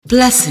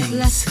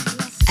Blessings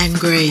and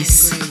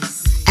grace,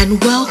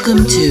 and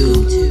welcome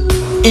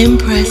to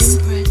Impress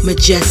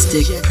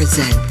Majestic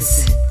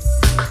presents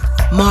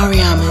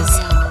Mariama's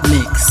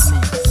Mix,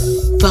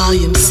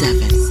 Volume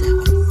 7.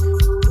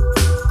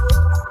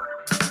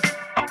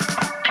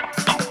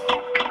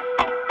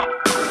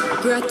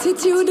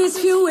 Gratitude is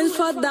fuel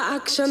for the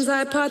actions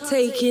I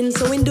partake in.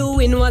 So in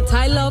doing what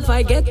I love,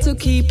 I get to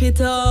keep it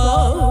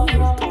up.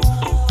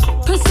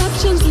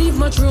 Perceptions leave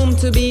much room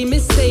to be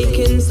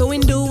mistaken. So in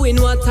doing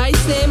what I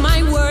say,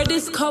 my word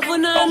is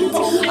covenant.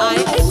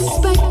 I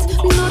expect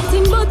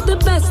nothing but the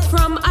best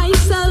from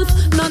myself,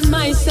 not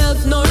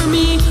myself nor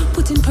me.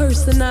 Putting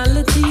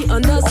personality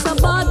under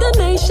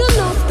subordination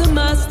of the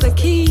master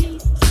key,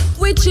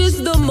 which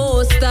is the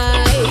most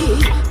high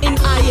in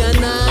I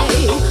and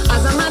I.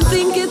 As a man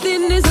thinketh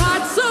in his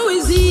heart, so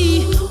is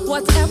he.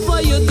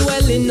 Whatever you're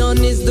dwelling on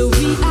is the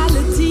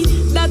reality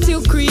that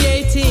you're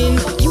creating.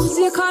 Use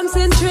your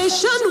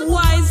concentration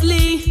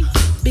wisely,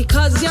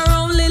 because your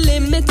only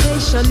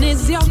limitation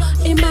is your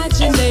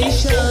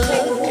imagination.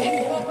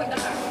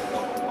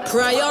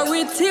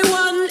 Priority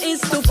one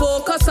is to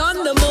focus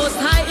on the most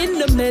high in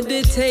the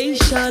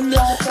meditation.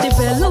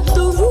 Develop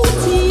the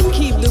routine,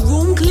 keep the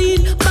room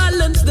clean,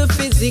 balance the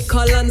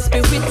physical and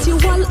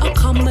spiritual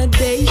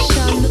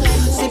accommodation.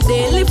 Sit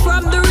daily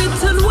from the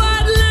written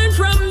word, learn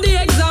from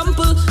the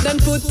example, then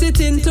put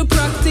it into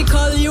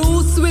practical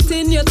use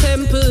within your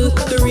temple.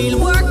 The real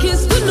work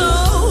is to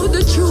know,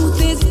 the truth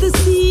is the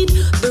seed,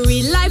 the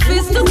real life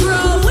is to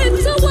grow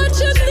into what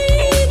you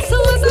need. So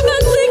as a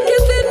man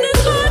thinketh in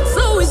his heart,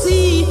 so is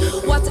he.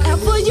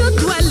 Whatever you're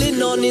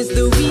dwelling on is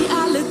the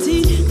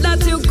reality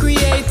that you're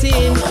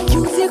creating.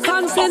 Use your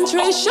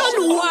concentration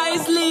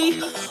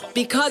wisely,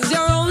 because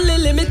your only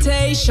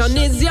limitation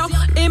is your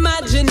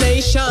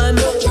imagination.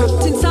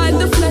 Trapped inside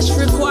the flesh,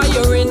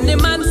 requiring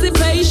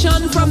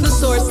emancipation from the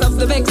source of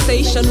the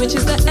vexation, which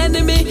is the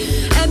enemy.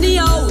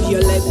 Anyhow, you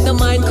let the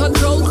mind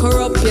control,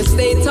 corrupt your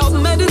state of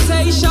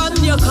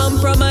meditation. You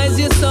compromise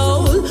your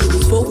soul,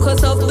 lose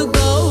focus of the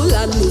goal,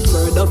 and move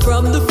further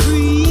from the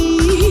free.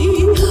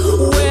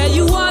 Where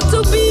you want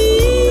to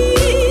be,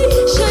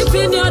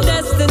 shaping your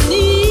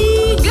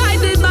destiny,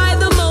 guided by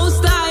the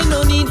most high,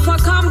 no need for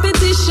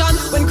competition.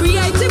 When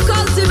creative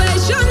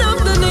cultivation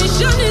of the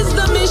nation is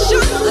the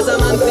mission. As a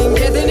man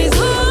thinketh in his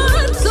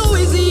heart, so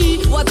is he.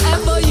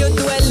 Whatever you're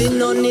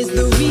dwelling on is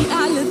the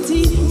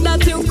reality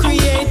that you're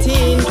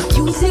creating.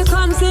 Use your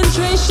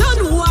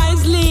concentration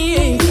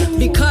wisely,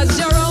 because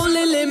your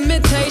only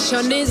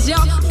limitation is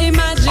your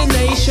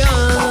imagination.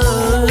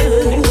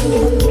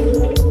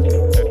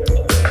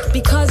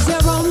 Because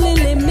your only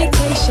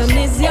limitation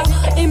is your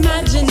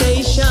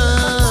imagination.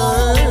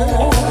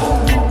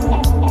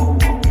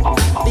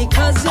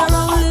 Because your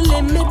only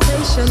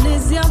limitation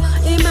is your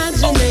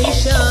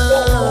imagination.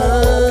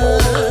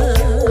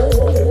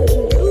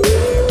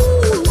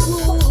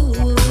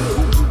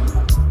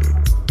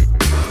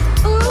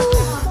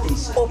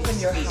 Please open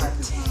your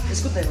heart.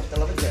 Escuta,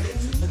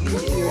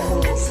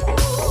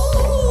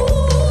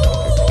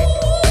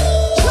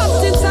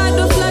 Trapped inside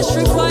the flesh,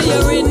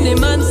 requiring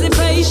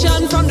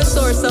emancipation from the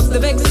source of the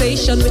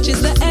vexation, which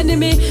is the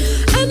enemy.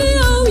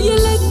 Anyhow, you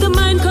let the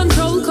mind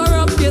control,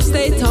 corrupt your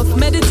state of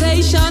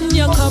meditation.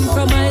 You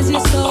compromise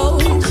your soul,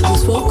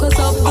 lose focus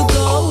of the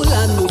goal,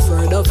 and move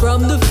further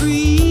from the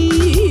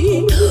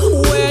free.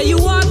 Where you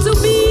want to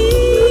be,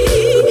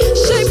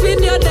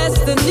 shaping your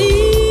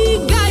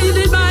destiny,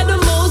 guided by the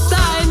most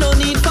high, no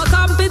need for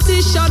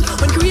competition.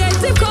 When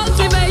creative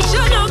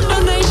cultivation of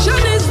the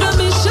nation is the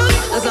mission.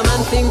 As a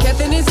man thinketh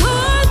in his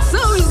heart,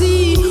 so is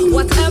he.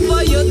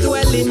 Whatever you're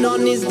dwelling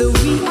on is the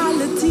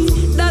reality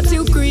that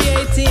you're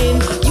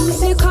creating.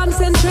 Use your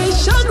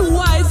concentration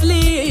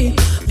wisely,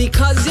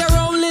 because your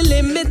only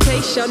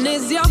limitation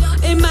is your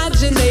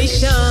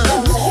imagination.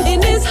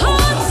 In his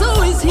heart,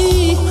 so is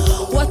he.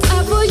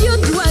 Whatever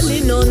you're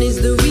dwelling on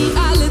is the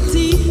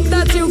reality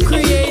that you're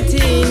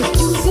creating.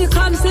 Use your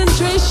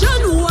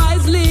concentration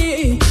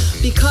wisely,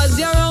 because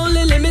your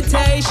only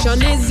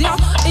limitation is your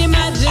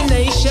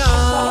imagination.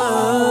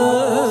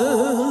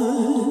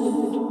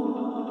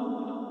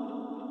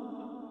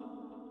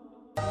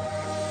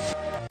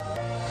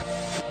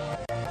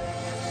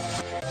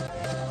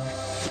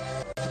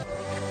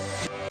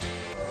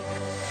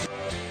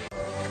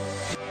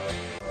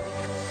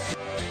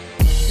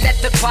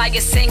 The choir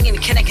singing,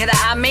 can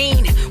I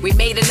mean? We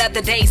made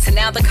another day, so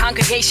now the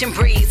congregation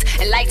breathes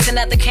and lights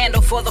another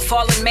candle for the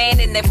fallen man,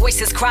 and their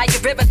voices cry a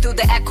river through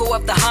the echo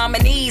of the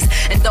harmonies.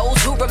 And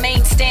those who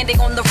remain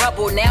standing on the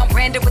rubble, now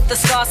branded with the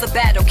scars of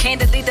battle,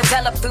 candidly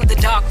developed through the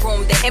dark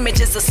room. The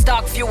images of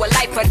stark view of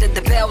life under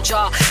the bell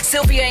jar.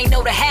 Sylvia ain't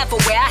know the half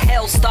of where our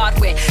hell start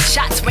with.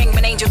 Shots ring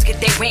when angels get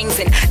their wings,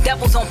 and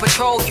devils on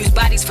patrol use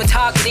bodies for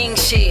targeting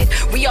shit.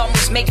 We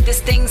almost make this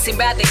thing seem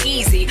rather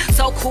easy.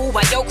 So cool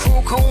while your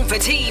crew coon for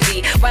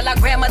TV. While our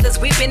grandmothers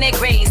weep in their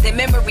graves, their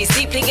memories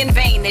deeply in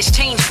vain. There's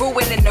change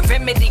brewing and the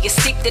remedy is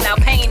steeped in our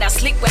pain. I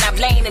sleep when I've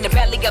lain in the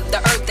belly of the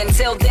earth.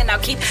 Until then I'll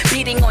keep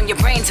beating on your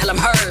brain till I'm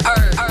heard.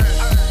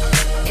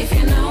 If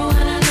you know what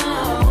I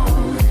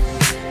know,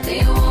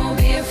 then you won't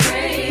be afraid.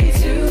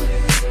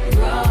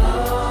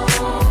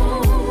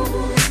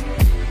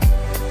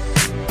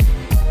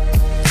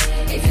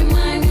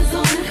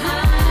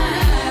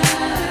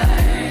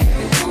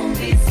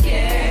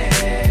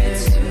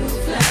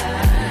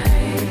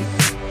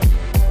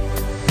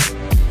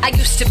 I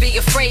used to be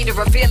afraid of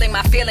revealing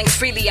my feelings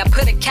freely. I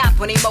put a cap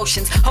on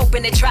emotions,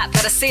 hoping it trapped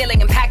at a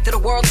ceiling. Impact of the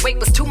world's weight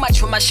was too much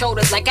for my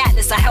shoulders. Like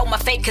Atlas, I held my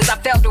fate cause I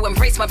failed to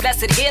embrace my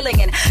blessed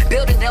healing. And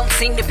building don't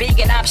seem to be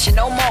an option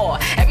no more.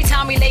 Every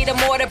time we lay the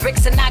mortar,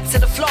 bricks and knock to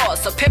the floor.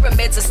 So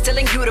pyramids are still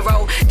in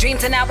utero.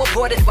 Dreams are now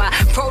aborted while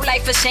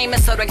pro-life is shaming.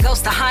 So the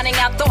ghosts are haunting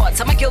our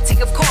thoughts. Am I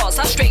guilty? Of course.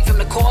 I strayed from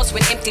the course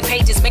when empty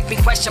pages make me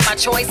question my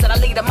choice. And I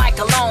leave the mic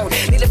alone.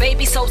 Leave the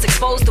baby souls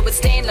exposed to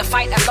withstand the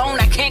fight alone.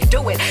 I can't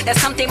do it.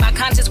 That's something my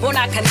conscience will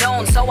not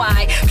condone. So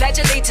I pledge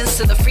allegiance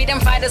to the freedom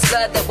fighters'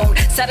 blood that won't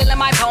settle in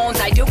my bones.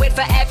 I do it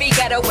for every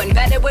ghetto and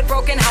better with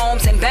broken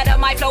homes. And better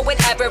my flow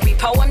with every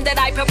poem that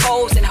I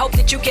propose. And hope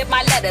that you get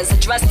my letters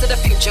addressed to the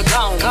future.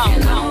 Gone, gone, you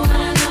know gone. what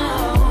I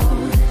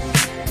know,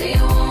 they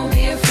won't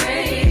be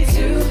afraid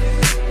to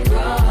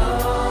grow.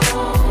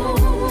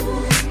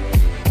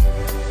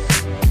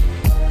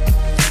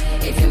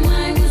 If your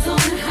mind was on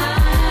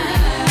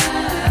high,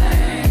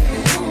 you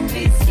won't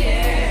be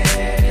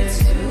scared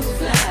to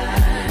fly.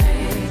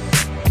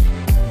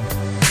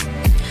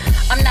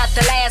 I'm not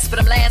the last, but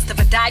I'm last of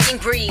a dying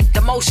breed.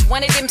 The most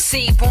wanted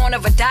MC, born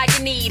of a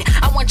dying need.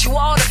 I want you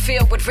all to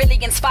feel what really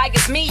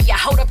inspires me. I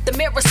hold up the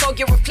mirror so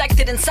you're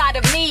reflected inside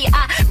of me.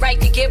 I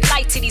write to give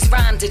light to these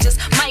rhymes. It just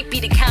might be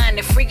the kind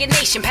to free a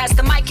nation. Pass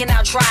the mic and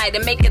I'll try to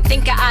make a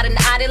thinker out an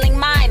idling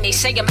mind. They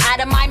say I'm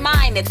out of my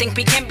mind and think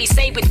we can be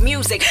saved with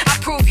music. I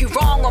prove you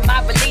wrong on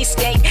my release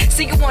date.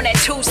 See you on that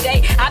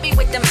Tuesday. I be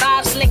with them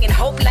vibes, slinging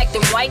hope like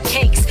them white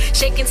cakes.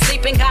 Shaking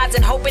sleeping gods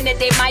and hoping that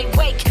they might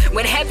wake.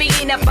 With heavy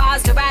enough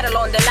bars to rattle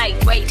on the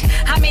lightweight.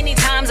 How many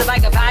times have I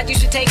guided you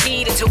should take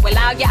heed to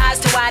allow your eyes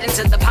to widen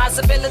to the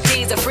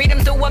possibilities of freedom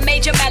through a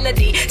major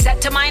melody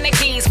set to minor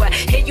keys? Well,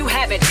 here you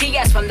have it.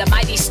 P.S. from the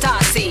mighty star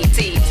C.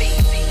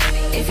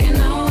 If you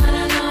know what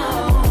I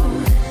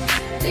know,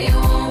 they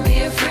won't be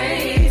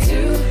afraid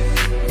to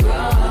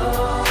grow.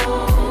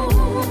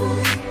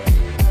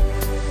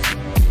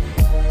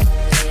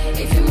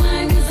 If your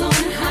mind is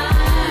on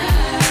high,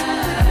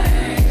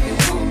 you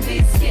won't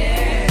be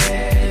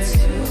scared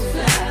to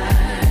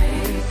fly.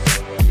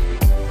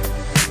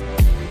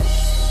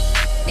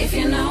 If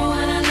you know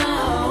what I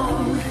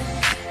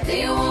know, they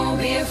won't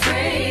be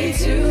afraid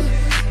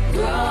to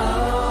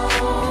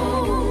grow.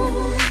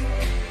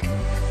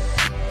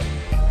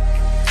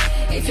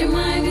 If your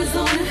mind is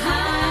on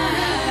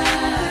high,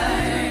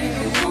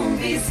 you won't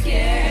be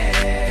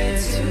scared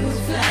to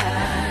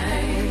fly.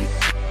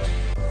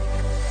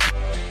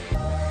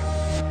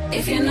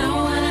 If you know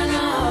what I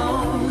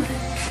know,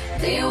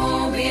 they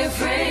won't be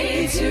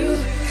afraid to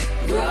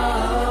grow.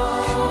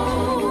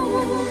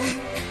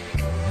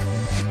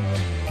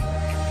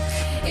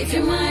 If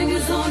your mind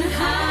is on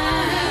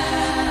high,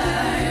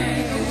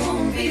 you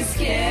won't be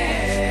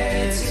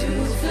scared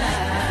to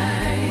fly.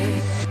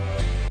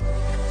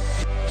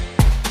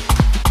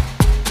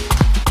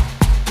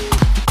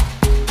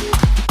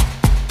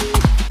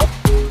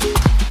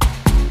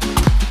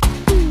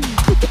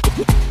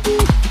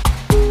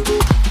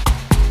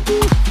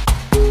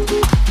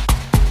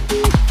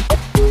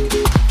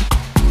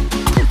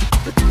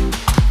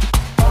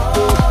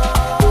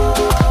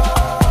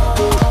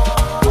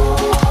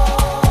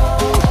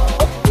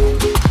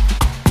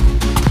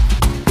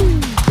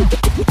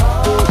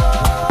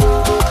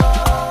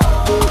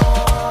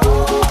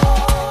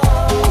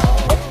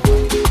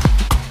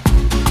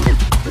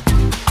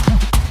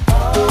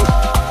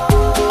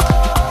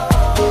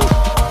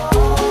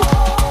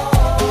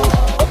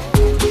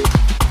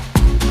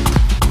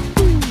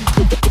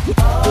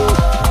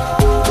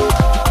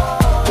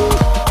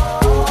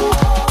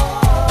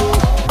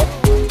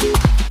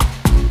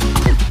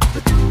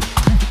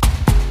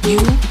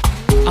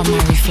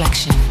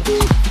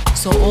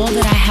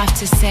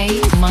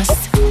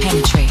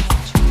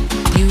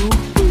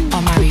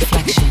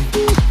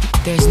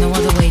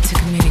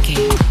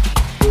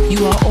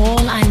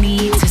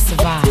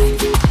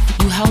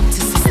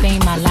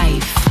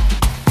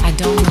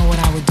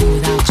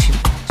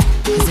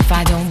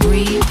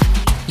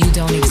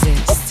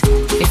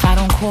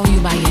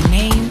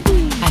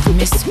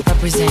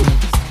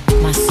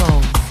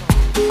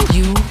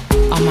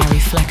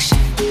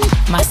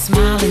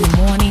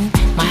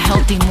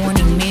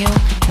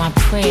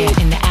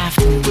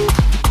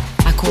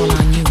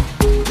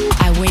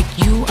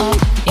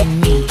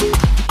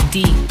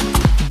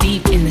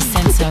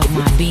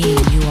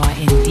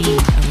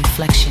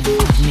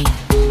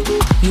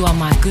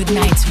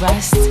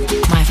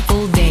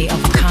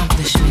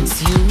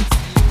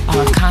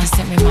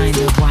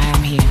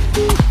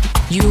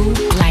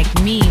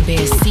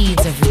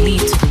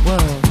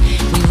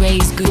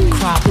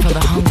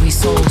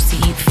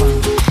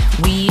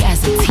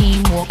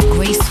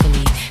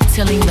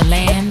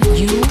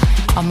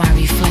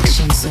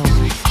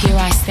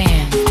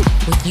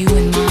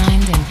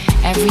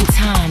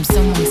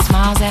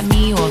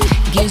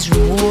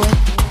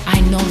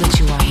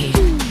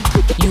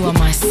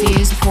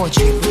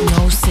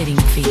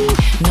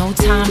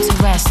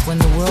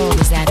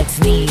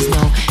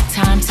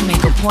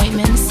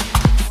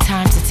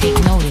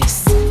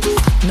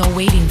 No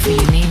waiting for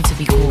your name to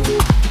be called.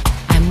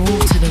 I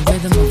move to the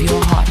rhythm of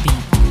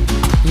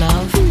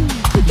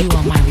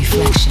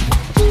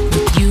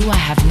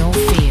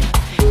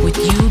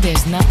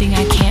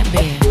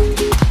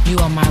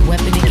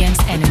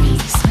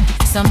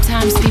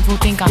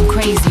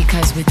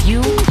With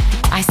you,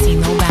 I see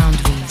no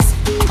boundaries,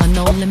 a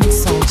no-limit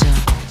soldier,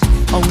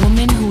 a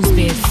woman who's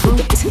bared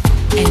fruit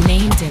and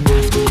named him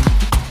after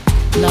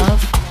you.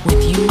 Love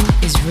with you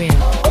is real.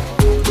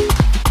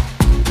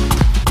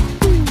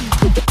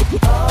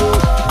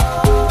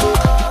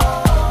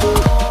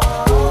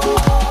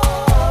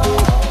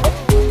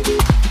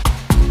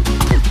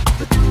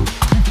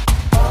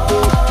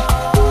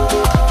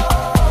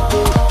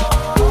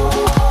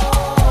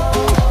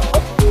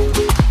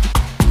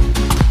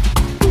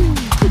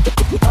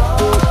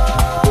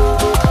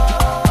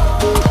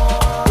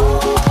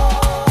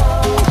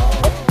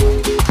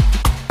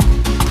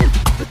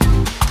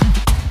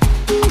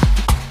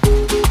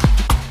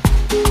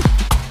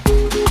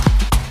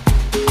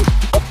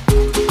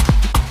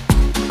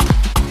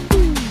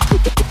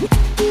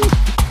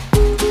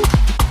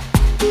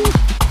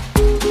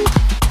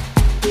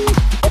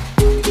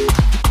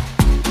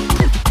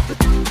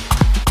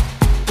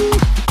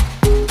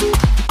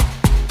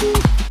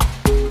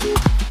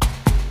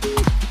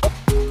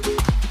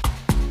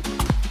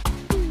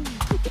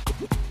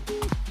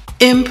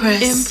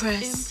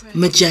 Impress.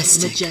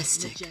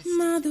 Majestic.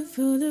 Mother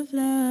full of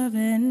love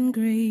and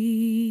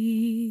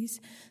grace,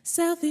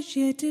 selfish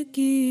yet to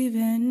give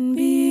and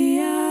be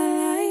a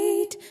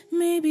light.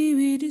 Maybe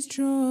we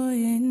destroy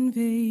in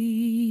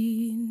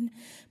vain.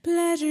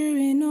 Pleasure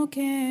in no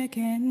care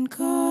can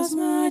cause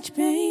much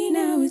pain.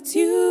 Now it's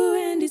you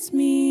and it's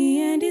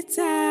me and it's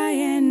I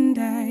and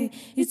I.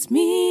 It's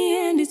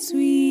me and it's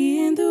we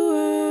in the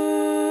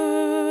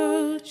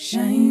world.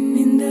 Shine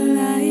in the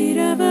light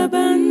of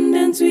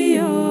abundance. We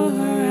all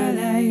are our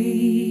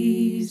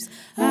lives,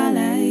 our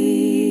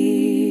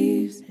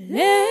lives.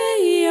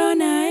 Lay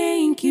on our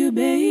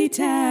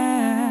incubator.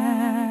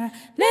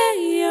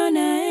 Lay on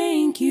our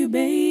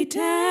incubator.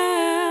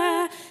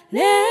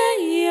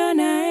 Lay on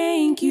our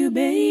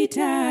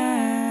incubator.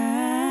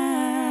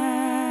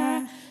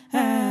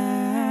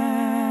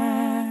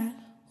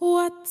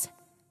 What's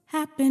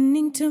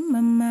happening to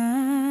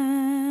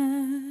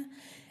Mama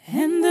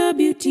and the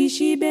beauty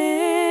she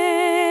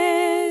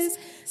bears?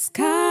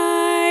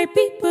 Sky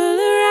people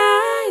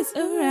arise,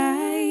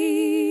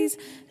 arise.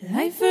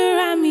 Life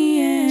around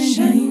me and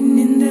shine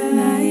in the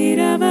light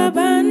of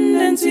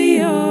abundance.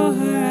 We all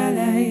our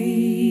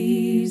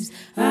lives,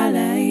 our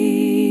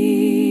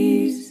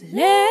lives.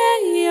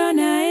 Lay on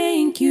our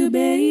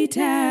incubator.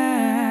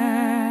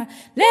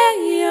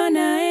 Lay on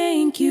our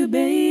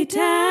incubator.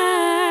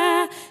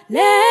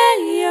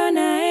 Lay on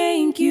our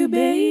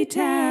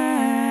incubator.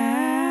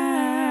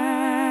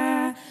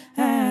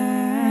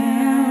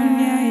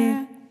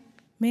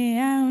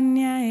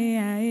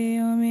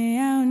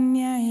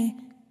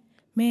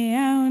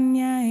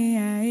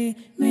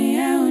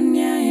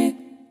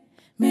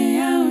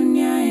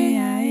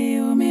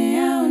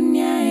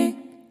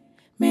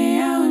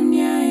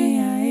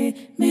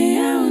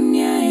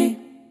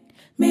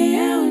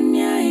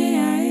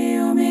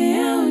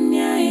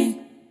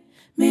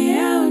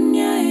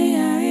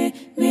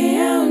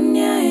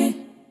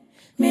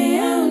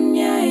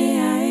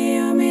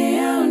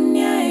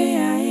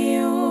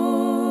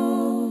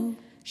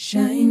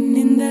 Shine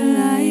in the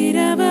light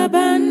of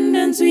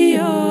abundance. We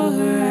all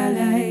are our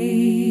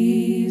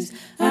lives,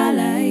 our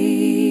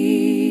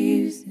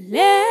lives.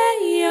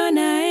 Lay on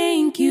our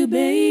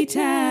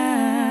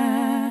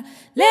incubator.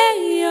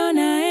 Lay on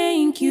our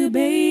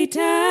incubator.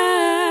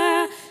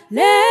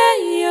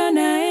 Lay on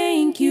our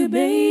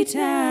incubator.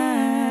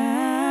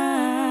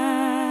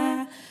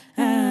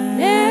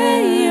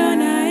 Lay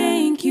on our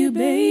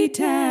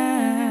incubator.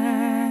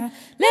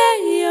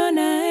 Lay on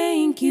our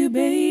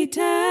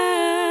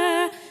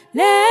incubator.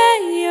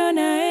 Lay on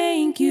our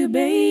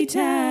incubator.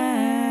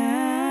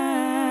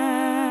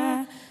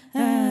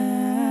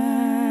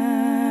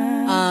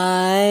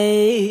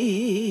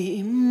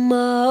 I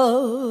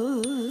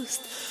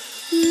must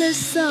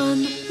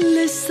listen,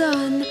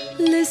 listen,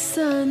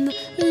 listen,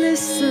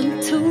 listen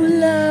to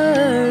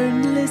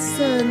learn.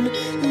 Listen,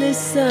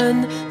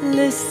 listen,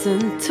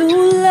 listen to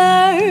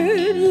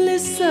learn.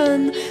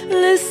 Listen,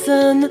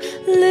 listen,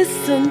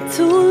 listen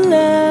to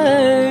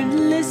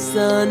learn.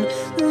 Listen,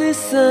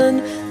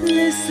 listen,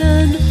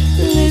 listen,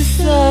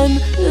 listen,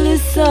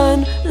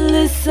 listen,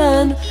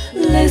 listen,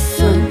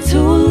 listen to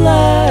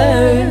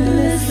learn.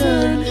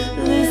 Listen,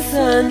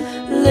 listen,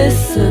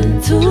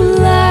 listen to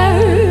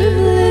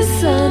learn.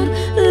 Listen,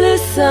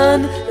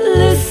 listen,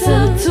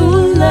 listen to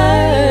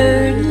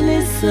learn.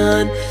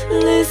 Listen,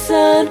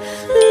 listen,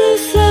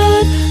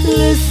 listen,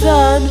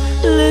 listen,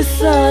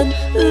 listen,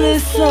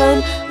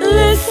 listen,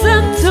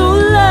 listen to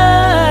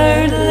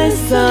learn.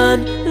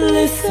 Listen,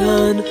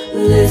 listen,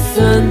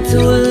 listen to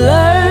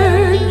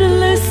learn.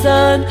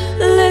 Listen,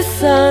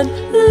 listen,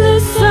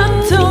 listen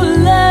to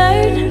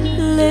learn.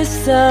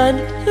 Listen,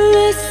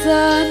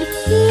 listen,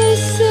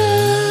 listen.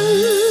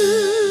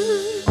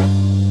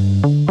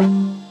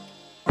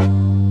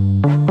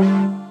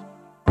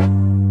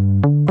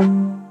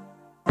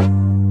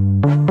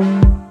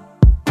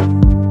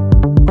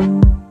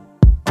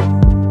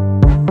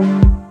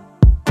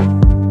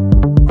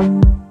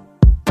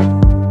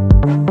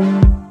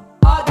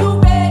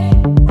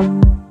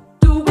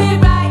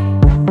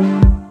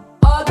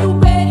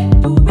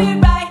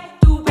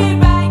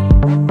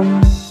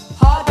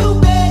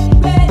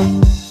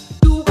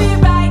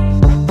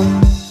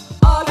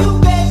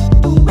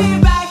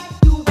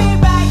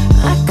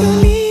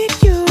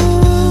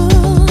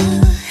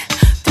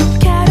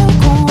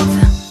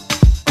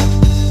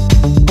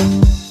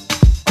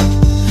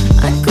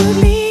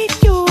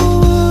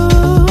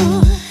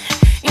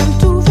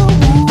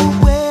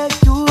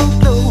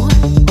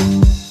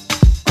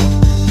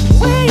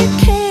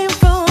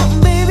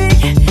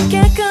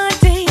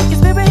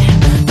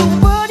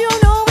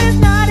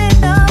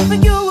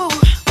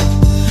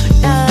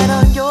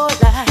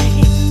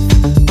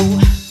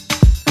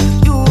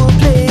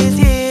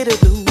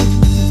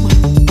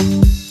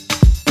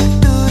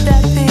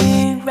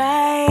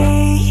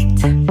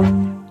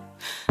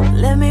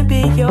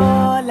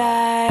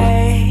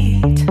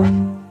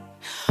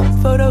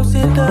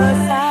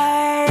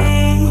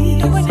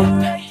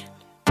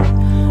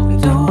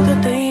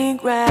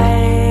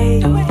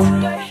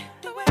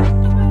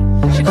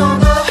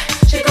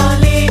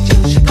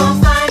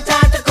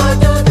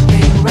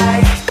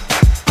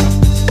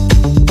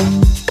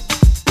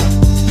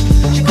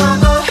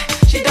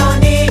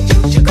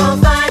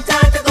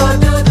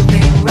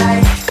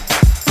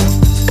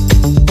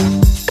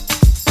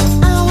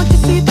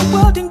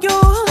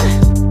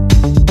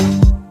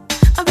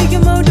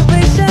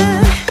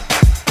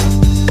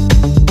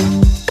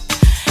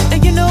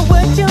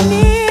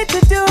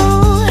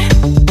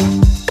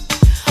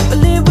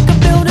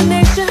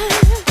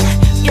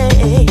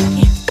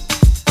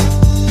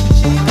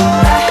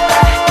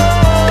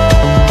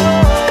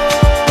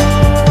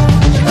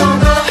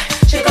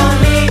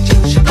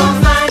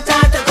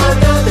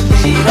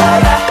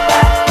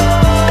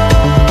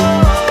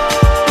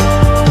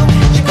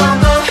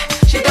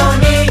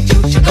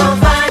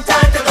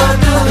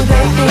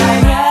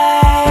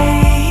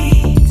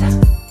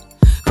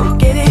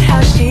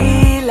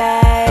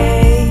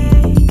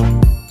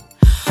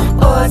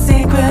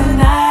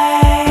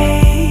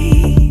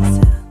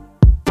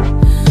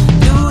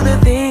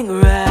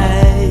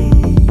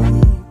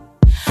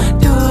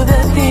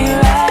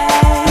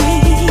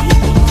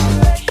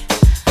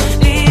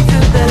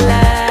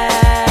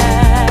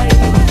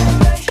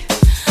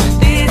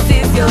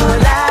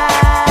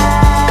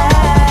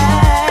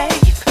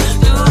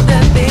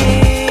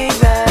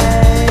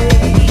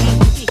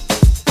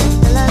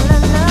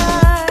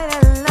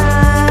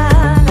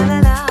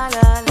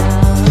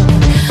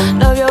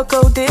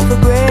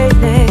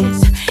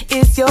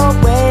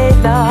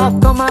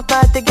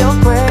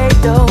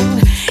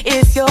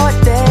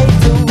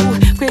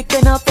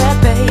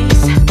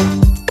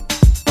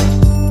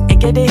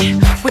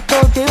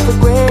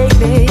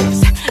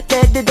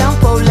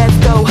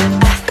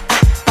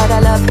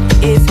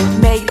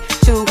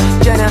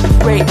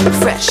 great,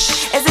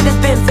 fresh, as it has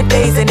been for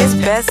days, and it's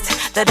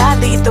best that I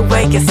lead the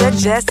way you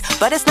suggest.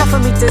 But it's not for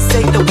me to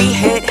say that we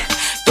hit.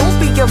 Don't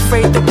be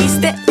afraid that we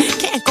step.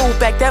 Can't go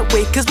back that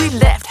way cause we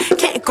left.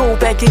 Can't go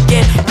back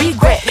again,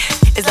 regret.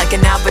 It's like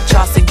an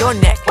albatross in your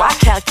neck. Why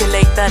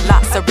calculate the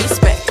loss of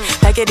respect?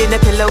 Pack it in a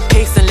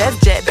pillowcase and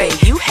left jet, babe.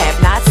 You have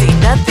not seen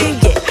nothing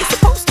yet. You're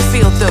supposed to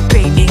feel the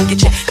pain in your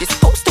chest. You're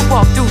supposed to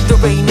walk through the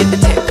rain and the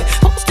tempest.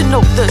 Supposed to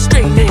know the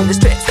strain and the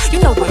stress. You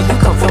know where you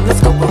come from,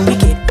 let's go where we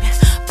get.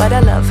 But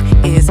our love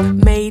is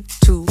made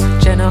to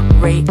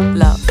generate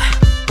love.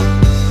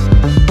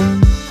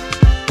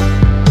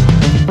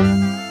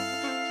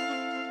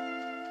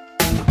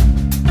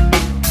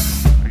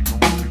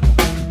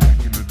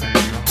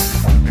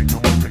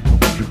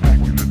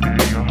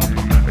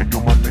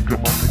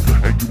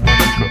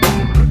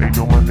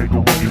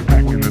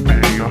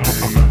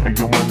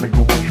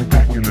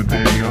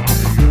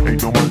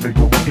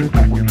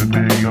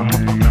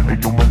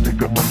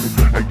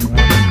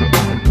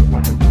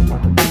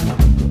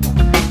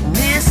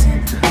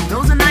 Listen,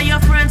 those are not your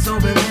friends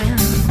over there.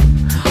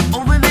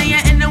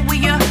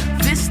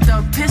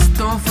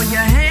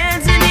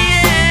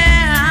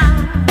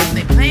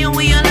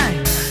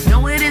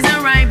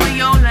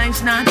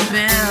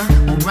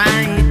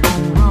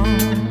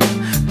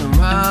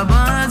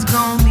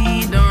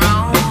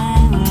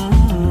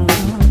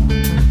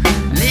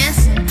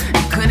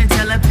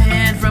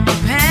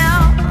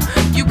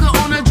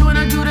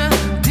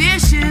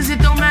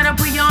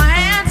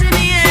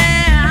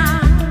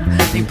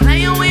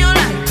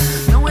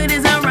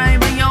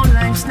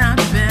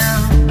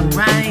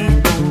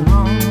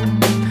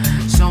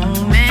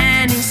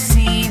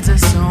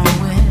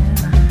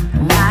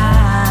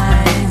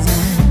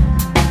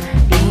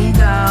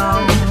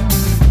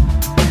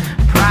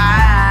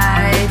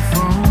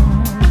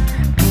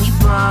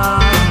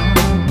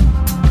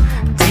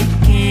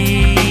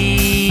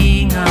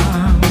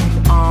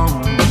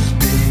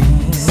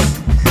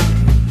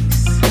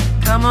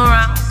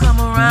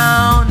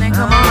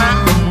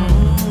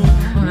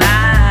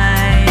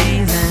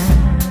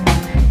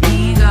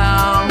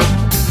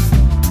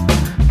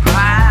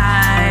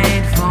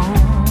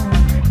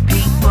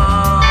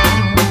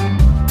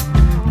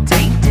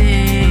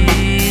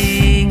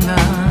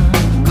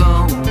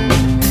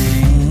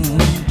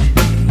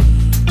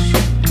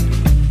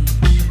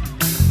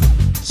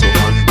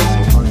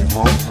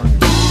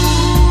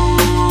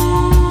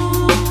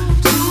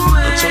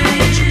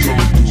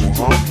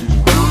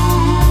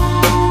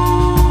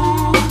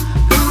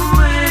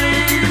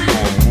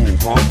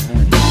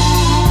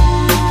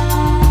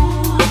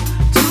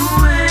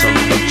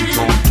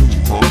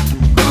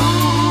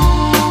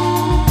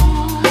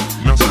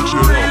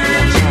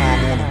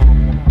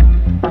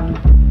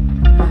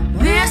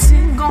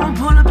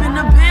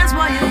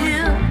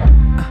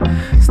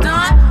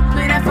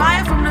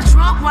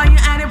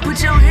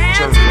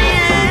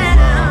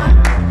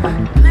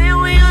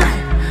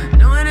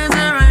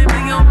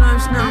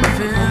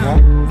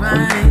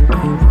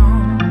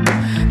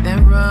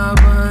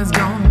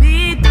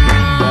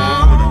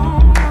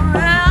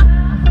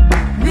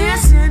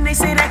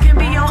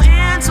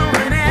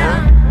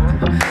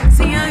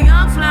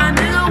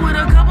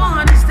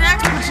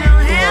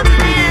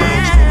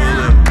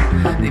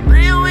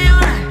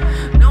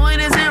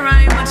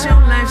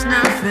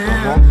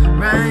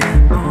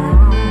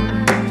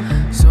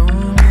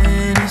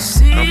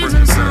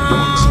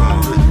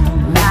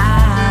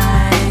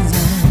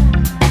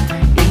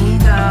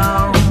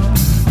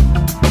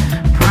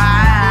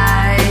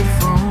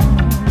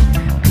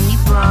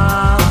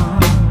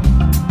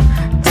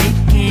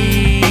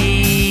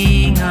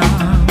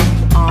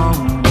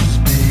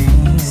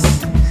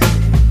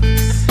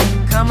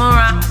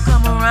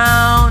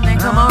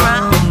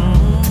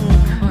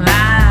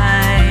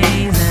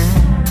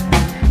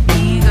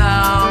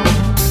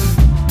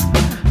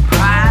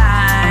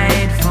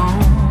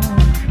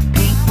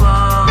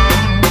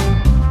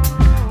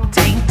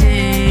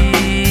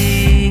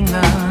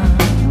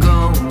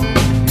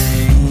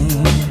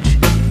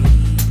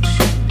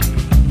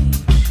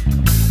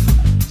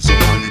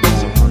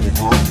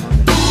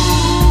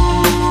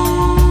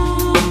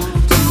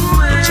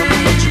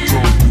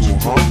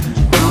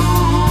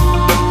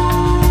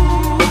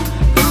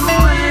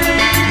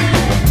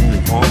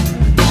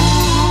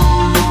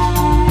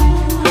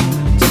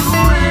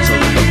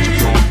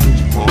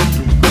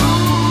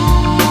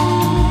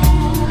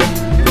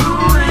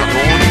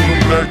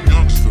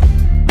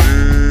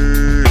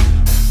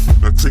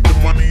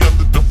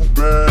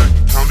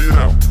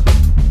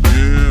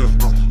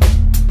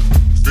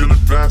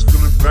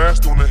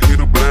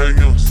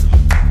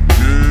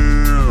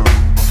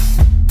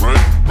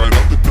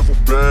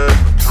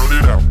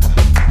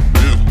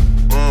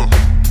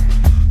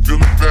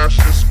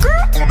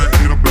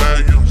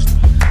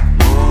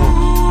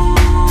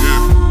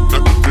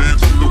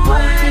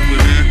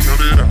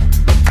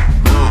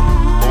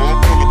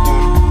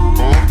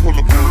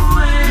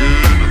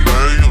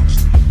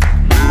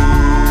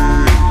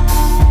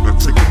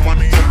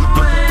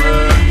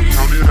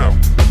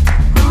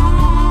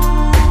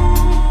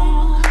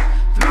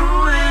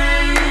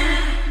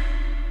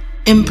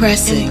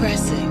 Impressing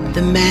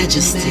the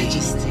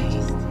majesty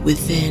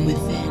within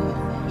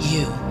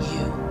you.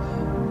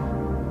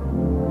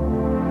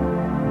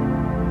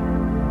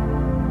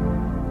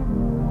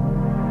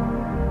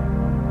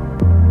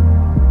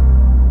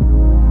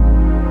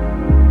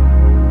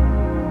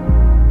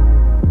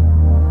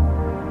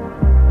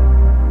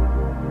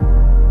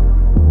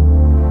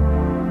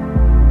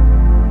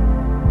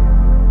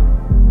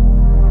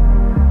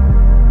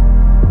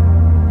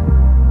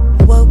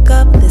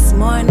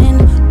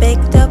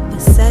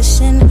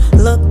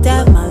 Looked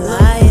at my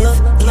life,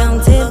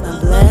 counted my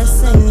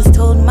blessings,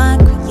 told my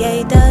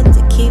creator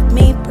to keep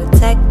me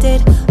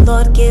protected.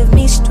 Lord, give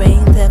me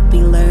strength, help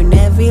me learn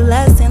every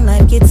lesson.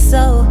 Life gets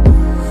so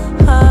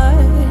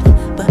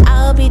hard, but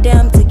I'll be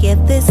damned to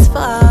get this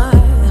far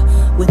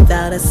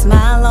without a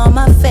smile on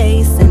my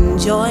face and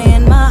joy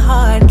in my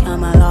heart.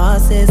 Count my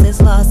losses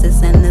as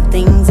losses, and the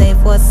things they've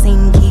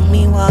foreseen keep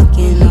me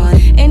walking on.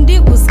 And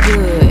it was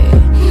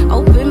good.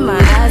 Opened my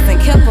eyes and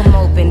kept them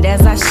opened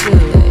as I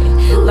should.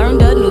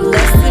 Learned a new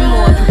lesson,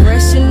 more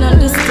progression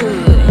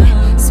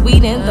understood.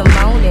 Sweet in the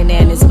morning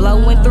and it's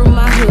blowing through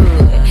my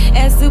hood.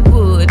 As it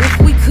would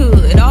if we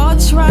could all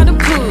try to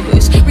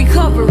push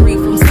recovery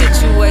from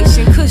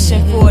situation,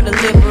 cushion for the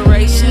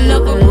liberation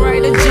of a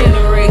brighter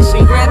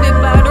generation. Grab it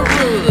by the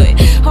root.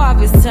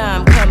 Harvest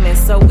time coming,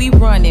 so we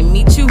run and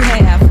meet you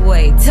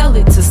halfway. Tell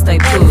it to stay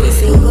put. Every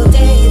single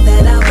day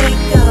that I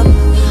wake up,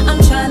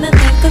 I'm trying to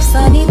think of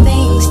sunny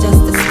things just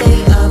to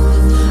stay up.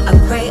 I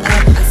pray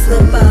up, I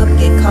slip up,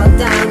 get caught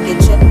out, get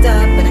tripped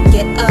up, but I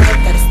get up,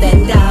 gotta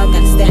stand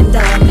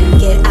up and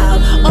get out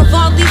of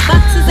all these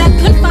boxes that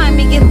confine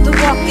me. Get the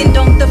walking,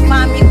 don't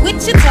define me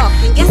with your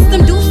talking. Yes,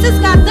 them deuces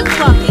got them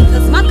flocking,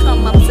 cause my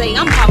come up say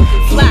I'm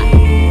hawking flat.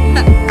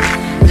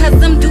 Cause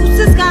them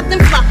deuces got them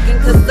flocking,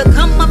 cause the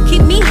come up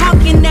keep me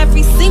hawking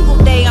every single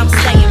day. I'm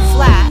staying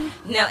flat.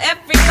 Now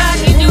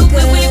everybody do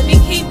it with me,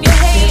 keep your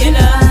head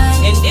up.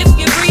 And if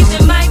you're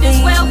breathing, might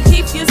as well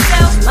keep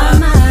yourself up.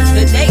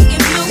 The day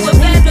is blue, a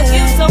better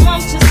view, so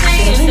won't you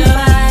stand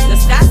up? The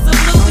skies are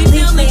blue, we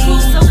feeling cool,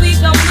 so we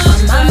gon'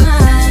 look up.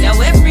 Now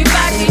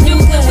everybody do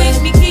it with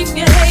me, keep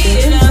your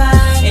head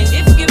up. And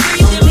if you're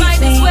breathing,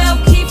 might as well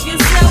keep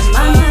yourself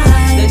up.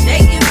 The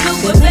day is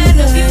blue, a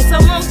better view,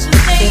 so won't you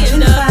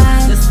stand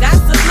up? The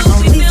skies are blue,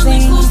 we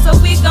feeling cool, so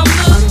we gon'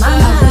 look up.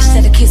 I wish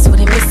that a kiss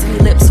wouldn't miss any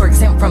lips or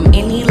exempt from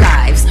any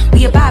lives.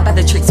 We abide by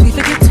the tricks, we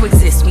forget to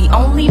exist, we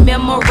only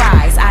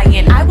memorize.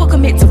 I will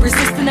commit to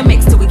persist in the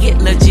mix till we get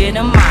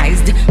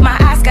legitimized. My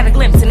eyes got a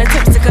glimpse and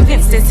attempts to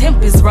convince this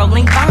hemp is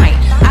rolling fine.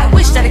 I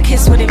wish that a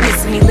kiss wouldn't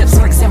miss any lips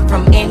or exempt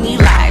from any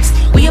lives.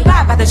 We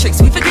abide by the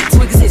tricks, we forget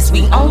to exist,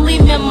 we only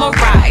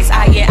memorize.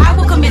 I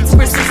will commit to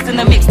persist in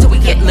the mix till we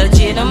get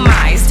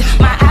legitimized.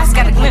 My eyes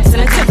got a glimpse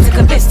and attempts to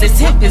convince this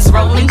hemp is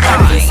rolling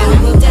fine. Every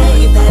single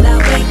day that I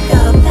wake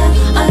up,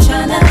 I'm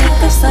trying to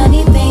think of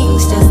sunny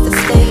things just to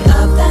stay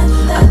up.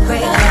 I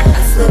pray up,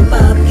 I slip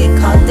up, get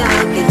caught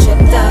out, get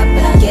tripped up,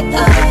 but I get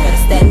up,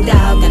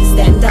 gotta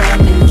stand up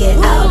and get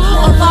out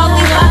of all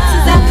these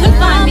boxes that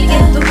confine me.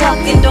 Get the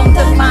walking, don't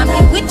define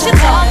me with your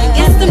talking.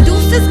 Yes, them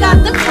deuces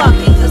got them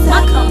flocking, cause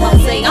my come up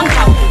say I'm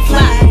hawking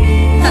flat.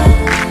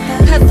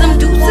 Cause them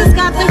deuces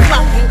got them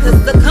flocking, cause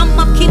the come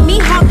up keep me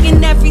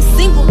hawking every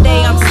single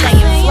day. I'm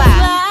staying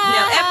flat.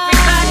 Now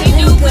everybody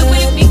do it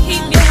with me,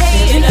 keep your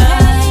head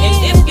up. And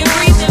if you're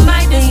breathing,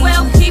 might as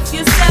well keep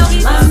yourself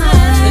up.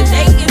 The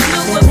day is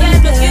blue, a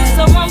better view,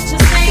 so won't you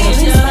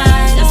stand up?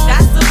 The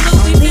skies are blue,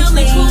 we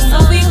feeling cool, so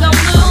we gon'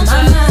 look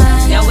up.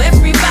 Now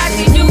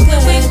everybody do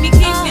it with me,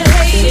 keep your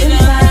head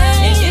up.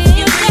 And if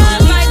you're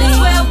breathing, might as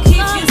well keep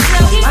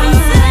yourself up.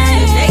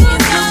 The day is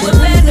blue, a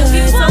better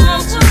view, so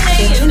won't you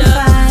stand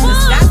up? The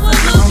skies are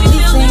blue, we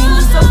feeling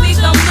cool, so we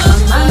gon'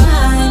 look up.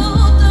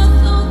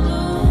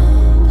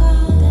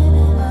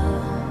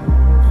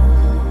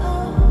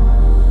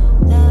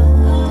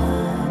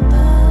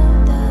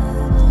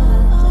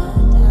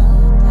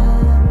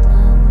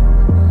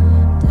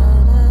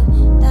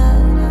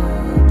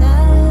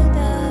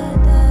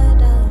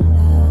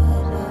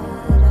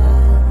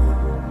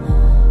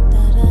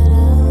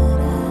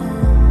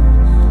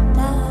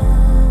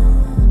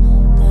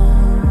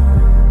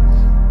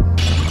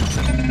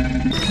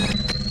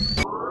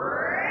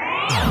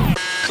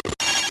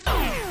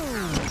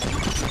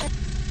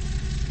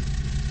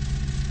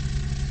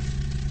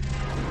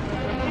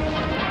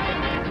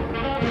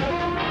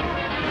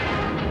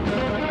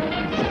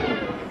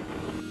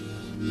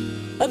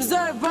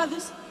 Observe,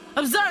 brothers.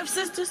 Observe,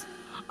 sisters.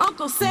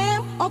 Uncle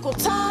Sam, Uncle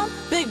Tom,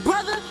 Big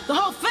Brother, the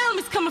whole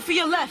family's coming for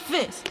your left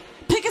fist.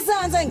 Picket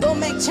signs ain't gonna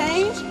make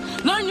change.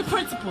 Learn your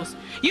principles.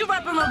 You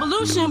rapping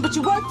revolution, but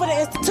you work for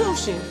the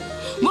institution.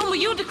 When will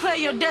you declare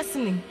your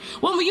destiny?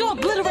 When will you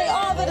obliterate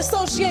all that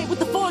associate with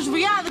the forged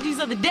realities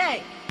of the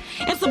day?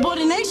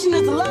 Insubordination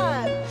is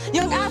alive.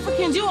 Young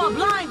Africans, you are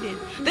blinded.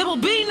 There will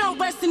be no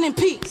resting in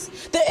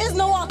peace. There is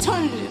no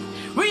alternative.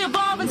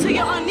 Re-evolve until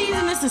your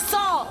uneasiness is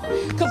solved.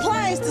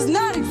 Compliance does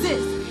not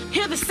exist.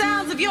 Hear the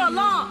sounds of your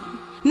alarm.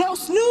 No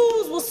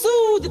snooze will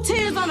soothe the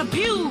tears on the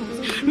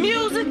pews.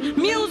 Music,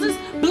 muses,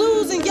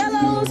 blues and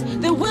yellows.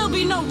 There will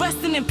be no rest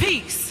living in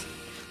peace.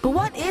 But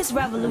what is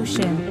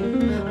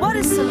revolution? What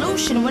is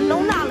solution when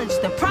no knowledge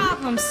the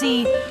problem?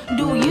 See,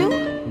 do you?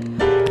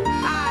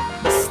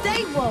 I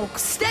stay woke,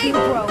 stay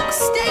broke,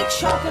 stay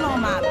choking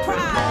on my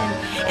pride.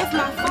 And if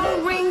my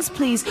phone rings,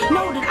 please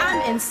know that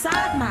I'm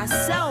inside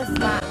myself.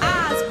 My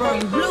eyes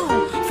burn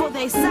blue, for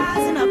they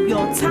sizing up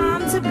your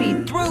time to be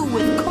through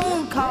with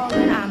coon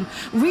calling. I'm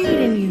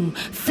reading you,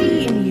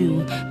 feeding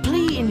you,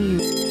 pleading you.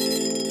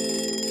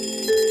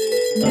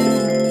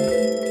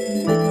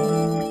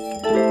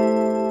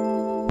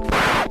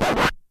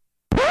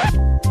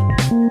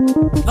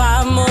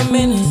 5 more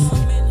minutes,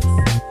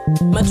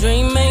 my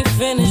dream ain't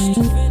finished.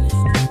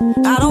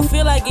 I don't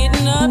feel like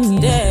getting up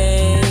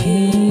today.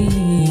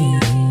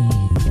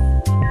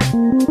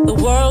 The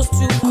world's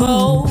too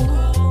cold,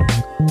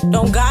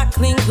 don't got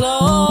clean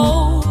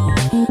clothes.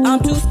 I'm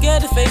too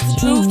scared to face the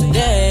truth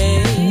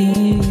today,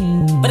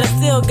 but I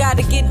still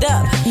gotta get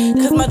up,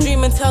 cause my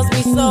dreaming tells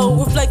me so.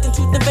 Reflecting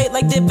truth and fate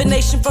like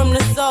divination from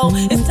the soul.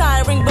 It's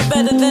tiring but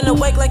better than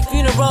awake like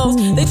funerals.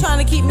 They trying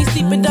to keep me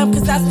sleeping dumb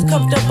cause that's what's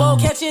comfortable.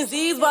 Catching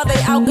Z's while they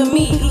alchemy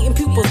me, eating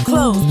people's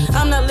clothes.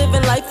 I'm not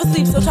living life for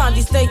sleep, so trying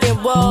to stay in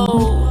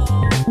whoa.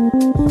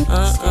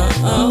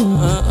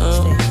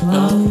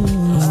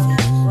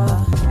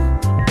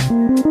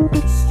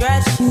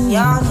 Stretching,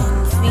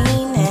 yawning,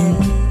 fiending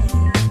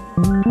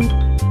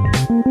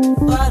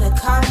for the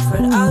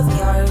comfort of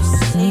your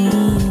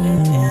sleeping.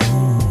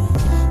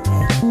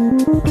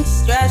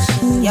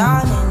 Stretching,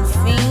 yawning,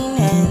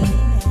 fiending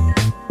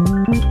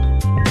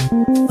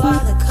for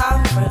the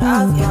comfort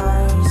of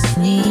your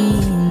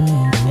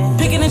sleeping.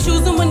 Picking and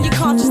choosing when you're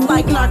conscious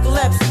like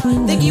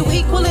narcolepsy. Think you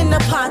equal in the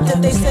pot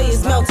that they say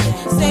is melting.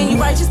 Saying you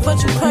righteous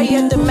but you pray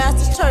at the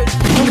master's church.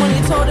 And when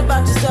you're told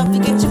about yourself, you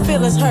get your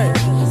feelings hurt.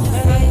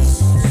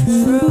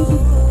 True,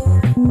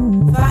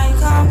 find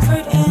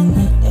comfort in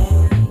the day.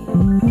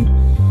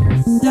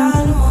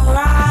 Sun will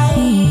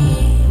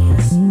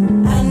rise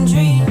and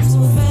dreams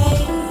will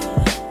fade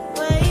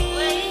away.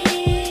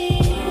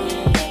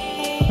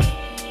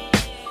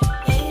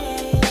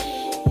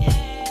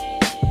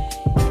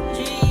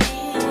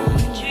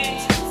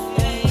 Dreams will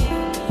fade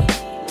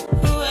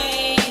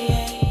away.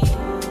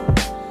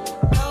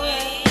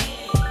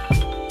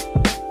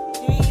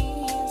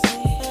 Dreams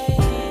will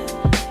fade.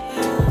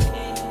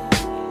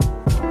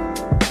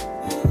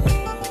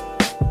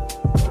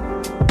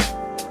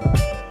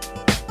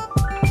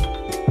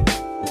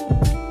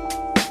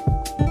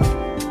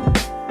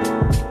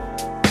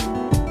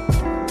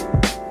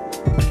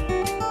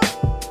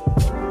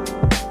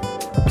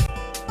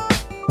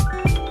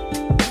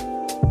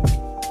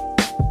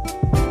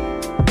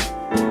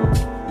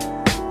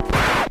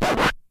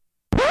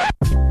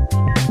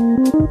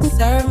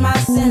 Serve my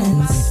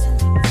sentence.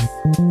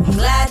 I'm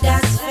glad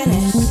that's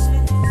finished.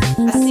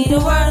 I see the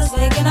world's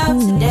waking up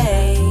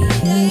today.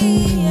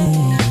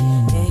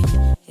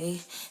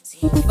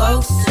 See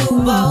folks too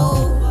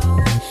bold,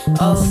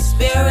 old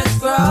spirits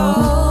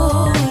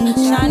grow,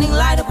 shining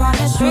light upon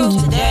the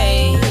truth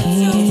today.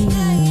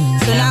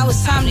 So now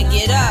it's time to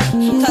get up,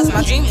 cause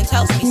my dreaming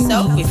tells me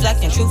so.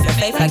 Reflecting truth and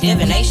faith like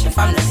divination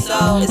from the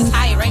soul. It's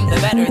tiring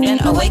but better than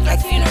awake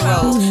like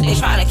funerals. They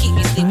trying to keep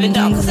me sleeping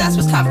dumb cause that's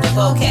what's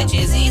comfortable.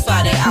 Catching Z's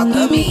while they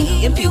alchemy,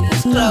 eating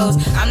pupils closed.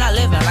 I'm not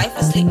living life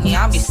for sleep, me,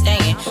 I'll be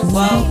staying.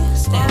 Whoa,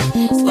 stay,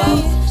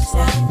 whoa,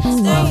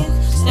 stay,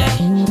 stay,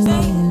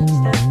 stay.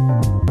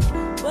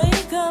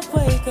 Wake up,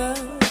 wake up,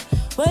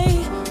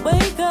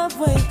 wake up,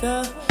 wake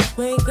up,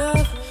 wake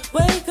up,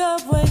 wake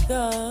up, wake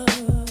up.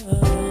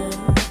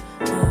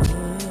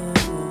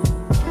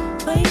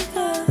 Wake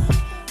up,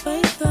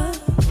 wake up,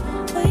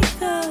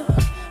 wake up,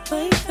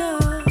 wake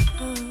up,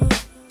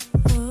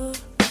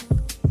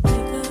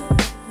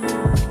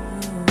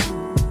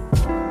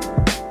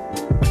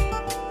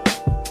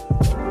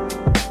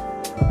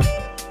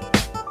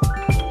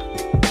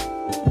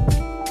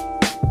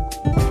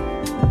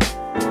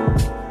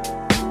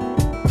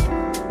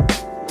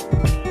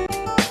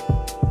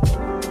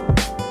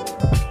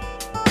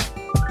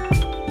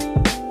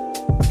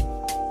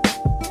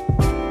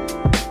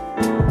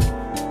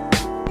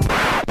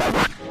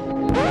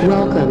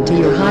 Welcome to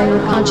your higher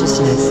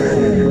consciousness.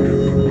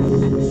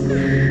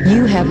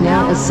 You have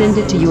now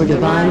ascended to your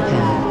divine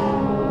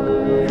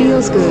path.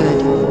 Feels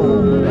good,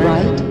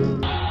 right?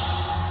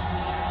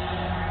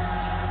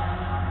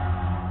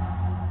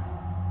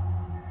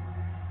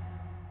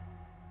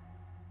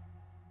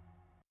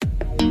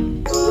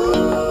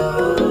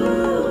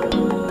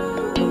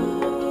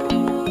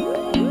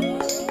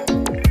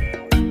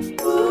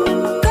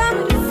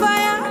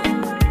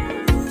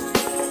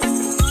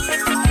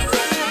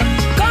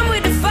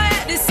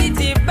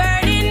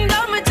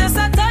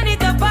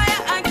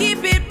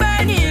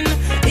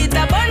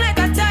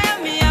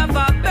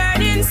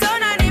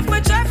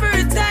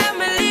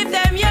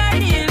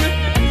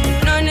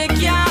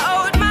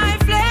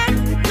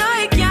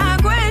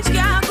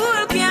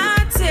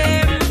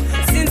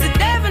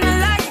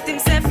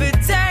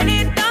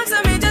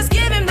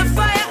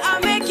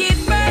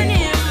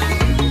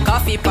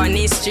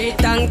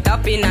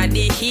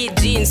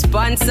 jeans,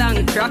 pants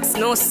and cracks,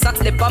 no socks,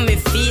 they on me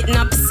feet,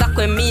 knapsack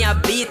when me a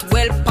beat,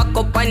 well pack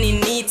up on the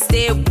neat,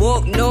 stay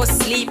woke, no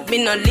sleep,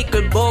 me no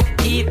little book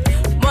keep.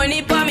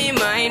 Money pa me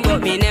mind,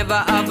 but me never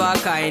have a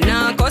kind.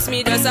 Nah, cause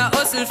me just a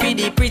hustle for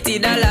the pretty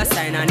dollar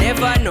sign. I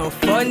never know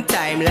fun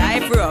time,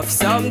 life rough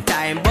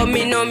sometime. But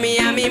me know me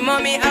and me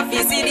mommy happy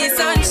see the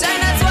sunshine.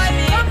 That's why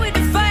me up with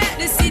the fire,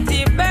 the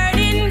city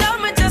burning.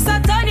 Don't me just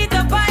a turn it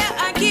up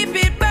higher and keep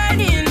it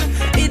burning.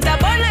 It a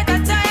burn like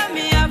a tire,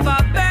 me have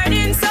a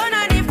burning sun.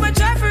 And if me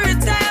try for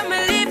retire, me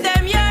leave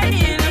them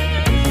yearning.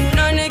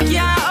 None it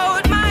can't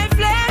hold my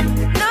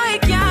flame. No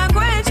it can't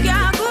quench,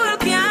 can't cool,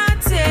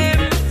 can't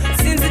tame.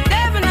 Since the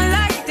devil no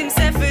like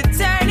himself, it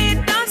turn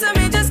it down. So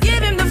me just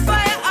give him the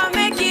fire and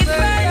make it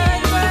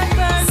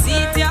burn. See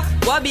it ya,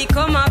 what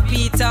become a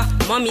Peter?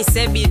 Mommy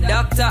said be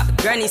doctor,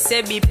 granny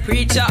said be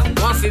preacher.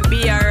 Want fi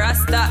be a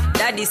rasta,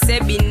 daddy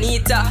said be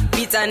neater.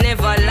 Peter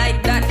never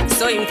like that,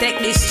 so him take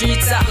the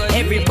streets.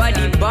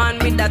 Everybody born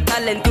with that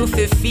talent to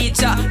fi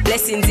feature.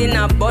 Blessings in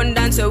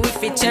abundance, so we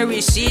fi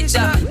cherish each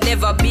other.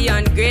 Never be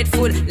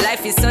ungrateful,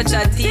 life is such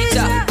a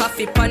teacher.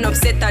 Coffee pan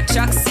upset a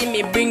track, see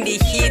me bring the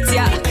heat,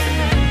 yeah.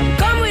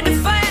 Come with the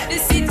fire, the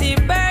city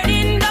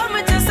burning. Don't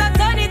me just a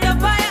turn it up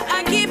higher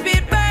and keep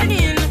it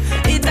burning.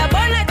 It a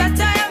burn like a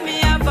tire, me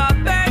have a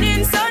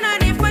burning sun.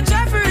 And if we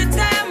try for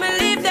retire, me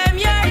leave them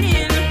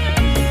yearning.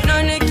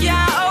 None it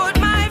can't hold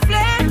my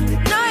flame.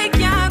 No it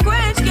can't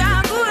quench,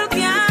 can't cool,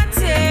 can't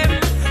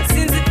tame.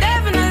 Since the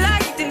devil no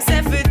like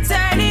himself, it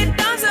turn it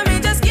down. So me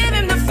just give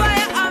him the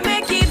fire and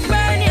make it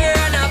burn.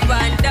 Run up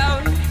and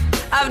down,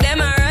 have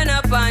them a run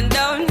up and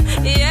down.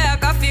 Yeah,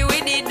 coffee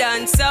with the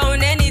dance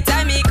sound.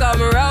 Anytime he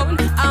come around,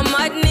 a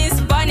madness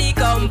bunny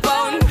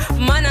compound.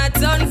 Man a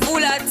ton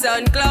fool, a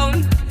ton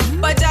clown.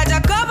 But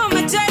Jaja cover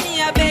my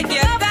journey, I beg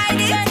you guide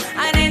it.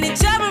 And any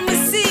trouble me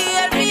see,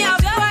 help me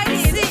avoid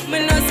it. Me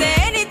no say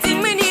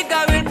anything me need,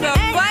 God will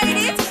provide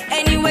it.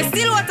 Anyway,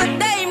 still what a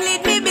time,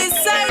 lead me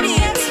beside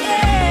it.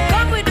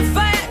 Come with the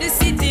fire, the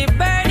city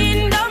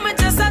burning. Don't me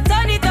just a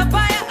turn it up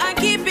higher and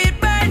keep it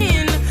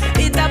burning.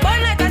 It a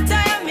burn like a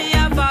tire, me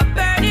have a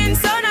burning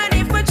sun. And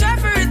if we try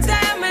for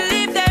retire, me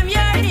leave them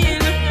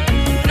yearning.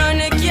 None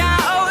it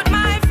can't hold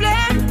my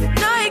flame.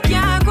 No it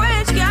can't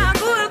quench, can't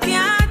cool,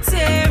 can't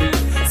tame.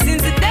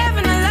 Since the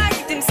devil no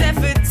like himself,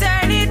 it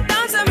turn it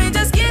down. So me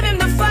just give him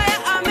the fire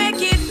and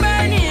make it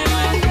burning.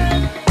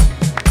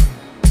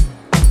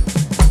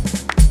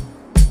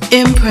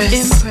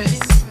 Impress.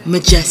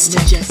 Majestic.